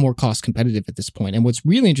much more cost competitive at this point. And what's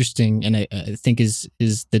really interesting, and I think is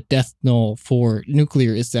the death knell for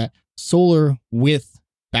nuclear, is that solar with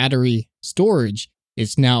battery storage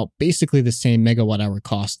is now basically the same megawatt hour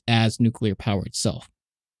cost as nuclear power itself.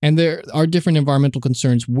 And there are different environmental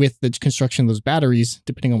concerns with the construction of those batteries,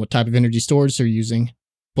 depending on what type of energy storage they're using.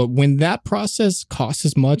 But when that process costs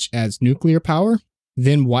as much as nuclear power,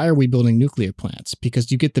 then why are we building nuclear plants? Because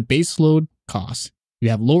you get the base load costs, you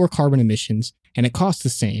have lower carbon emissions, and it costs the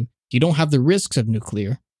same. You don't have the risks of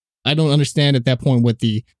nuclear. I don't understand at that point what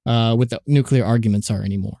the nuclear arguments are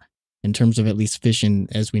anymore, in terms of at least fission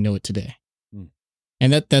as we know it today.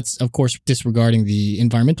 And that's, of course, disregarding the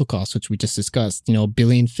environmental costs, which we just discussed, 1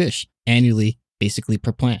 billion fish annually, basically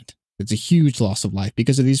per plant. It's a huge loss of life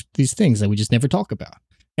because of these things that we just never talk about.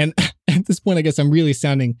 And at this point, I guess I'm really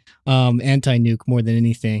sounding anti-nuke more than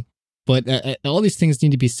anything. But all these things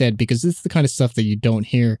need to be said because this is the kind of stuff that you don't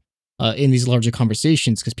hear in these larger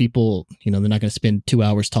conversations because people, they're not going to spend 2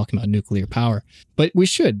 hours talking about nuclear power. But we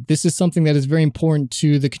should. This is something that is very important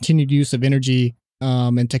to the continued use of energy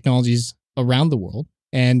and technologies around the world.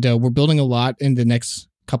 And we're building a lot in the next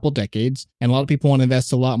couple decades. And a lot of people want to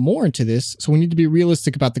invest a lot more into this. So we need to be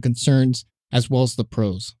realistic about the concerns as well as the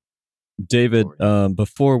pros. David,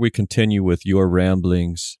 before we continue with your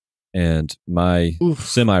ramblings and my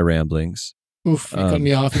semi-ramblings. You cut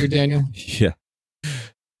me off here, Daniel. Yeah.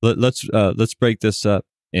 Let's break this up,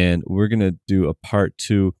 and we're going to do a part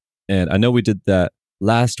 2. And I know we did that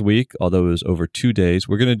last week, although it was over 2 days.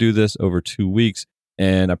 We're going to do this over 2 weeks.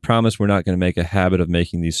 And I promise we're not going to make a habit of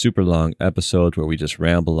making these super long episodes where we just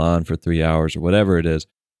ramble on for 3 hours or whatever it is.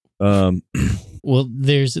 Well,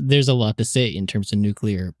 there's a lot to say in terms of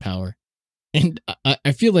nuclear power. And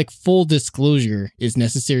I feel like full disclosure is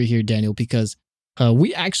necessary here, Daniel, because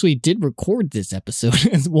we actually did record this episode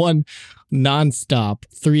as one nonstop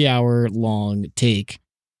 3-hour long take.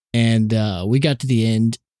 And we got to the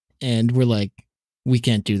end and we're like, we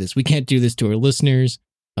can't do this. We can't do this to our listeners.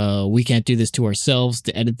 We can't do this to ourselves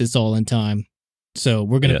to edit this all in time. So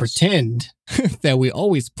we're going to pretend that we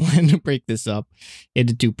always plan to break this up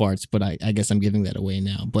into 2 parts. But I guess I'm giving that away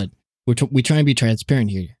now. But we try and be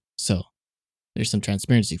transparent here. So there's some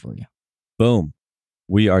transparency for you. Boom.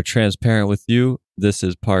 We are transparent with you. This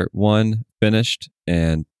is part 1 finished.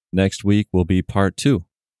 And next week will be part 2.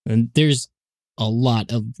 And there's a lot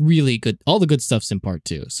of really good, all the good stuff's in part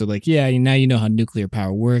 2. So now you know how nuclear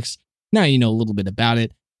power works. Now you know a little bit about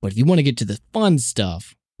it. But if you want to get to the fun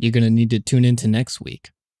stuff, you're going to need to tune into next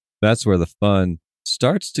week. That's where the fun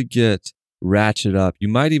starts to get ratchet up. You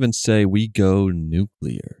might even say we go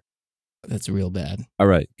nuclear. That's real bad. All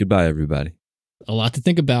right. Goodbye, everybody. A lot to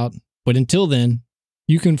think about. But until then,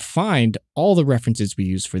 you can find all the references we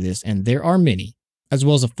use for this, and there are many, as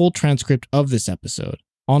well as a full transcript of this episode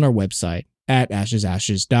on our website at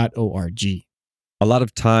ashesashes.org. A lot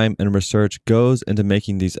of time and research goes into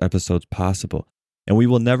making these episodes possible, and we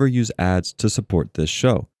will never use ads to support this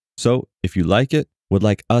show. So if you like it, would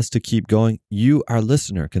like us to keep going, you, our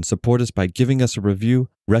listener, can support us by giving us a review,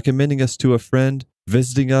 recommending us to a friend,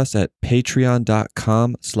 visiting us at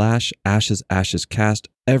patreon.com/ashesashescast.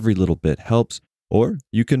 Every little bit helps. Or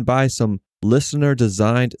you can buy some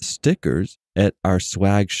listener-designed stickers at our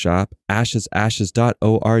swag shop,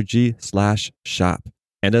 ashesashes.org/shop.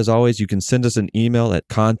 And as always, you can send us an email at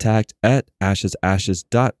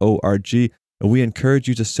contact@ashesashes.org And we encourage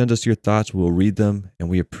you to send us your thoughts. We'll read them and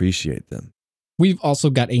we appreciate them. We've also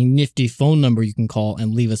got a nifty phone number you can call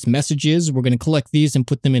and leave us messages. We're going to collect these and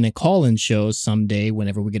put them in a call-in show someday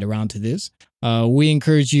whenever we get around to this. We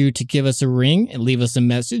encourage you to give us a ring and leave us a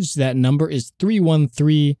message. That number is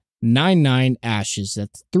 313-99-ASHES.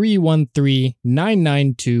 That's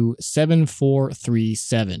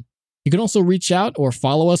 313-992-7437. You can also reach out or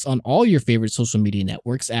follow us on all your favorite social media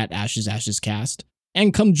networks at Ashes Ashes Cast.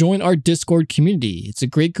 And come join our Discord community. It's a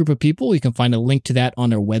great group of people. You can find a link to that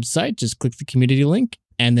on our website. Just click the community link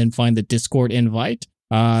and then find the Discord invite.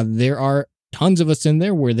 There are tons of us in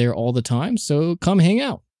there. We're there all the time, so come hang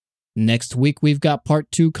out. Next week, we've got part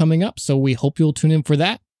 2 coming up, so we hope you'll tune in for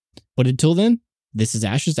that. But until then, this is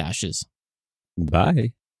Ashes Ashes.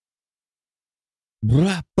 Bye.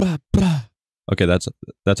 Blah, blah, blah. Okay, that's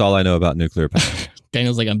all I know about nuclear power.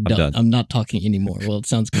 Daniel's like, I'm done. I'm not talking anymore. Well, it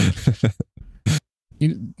sounds good.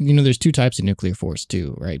 You know, there's 2 types of nuclear force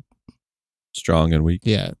too, right? Strong and weak.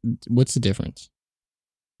 Yeah. What's the difference?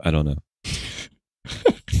 I don't know.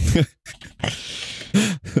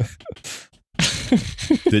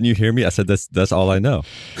 Didn't you hear me? I said that's all I know.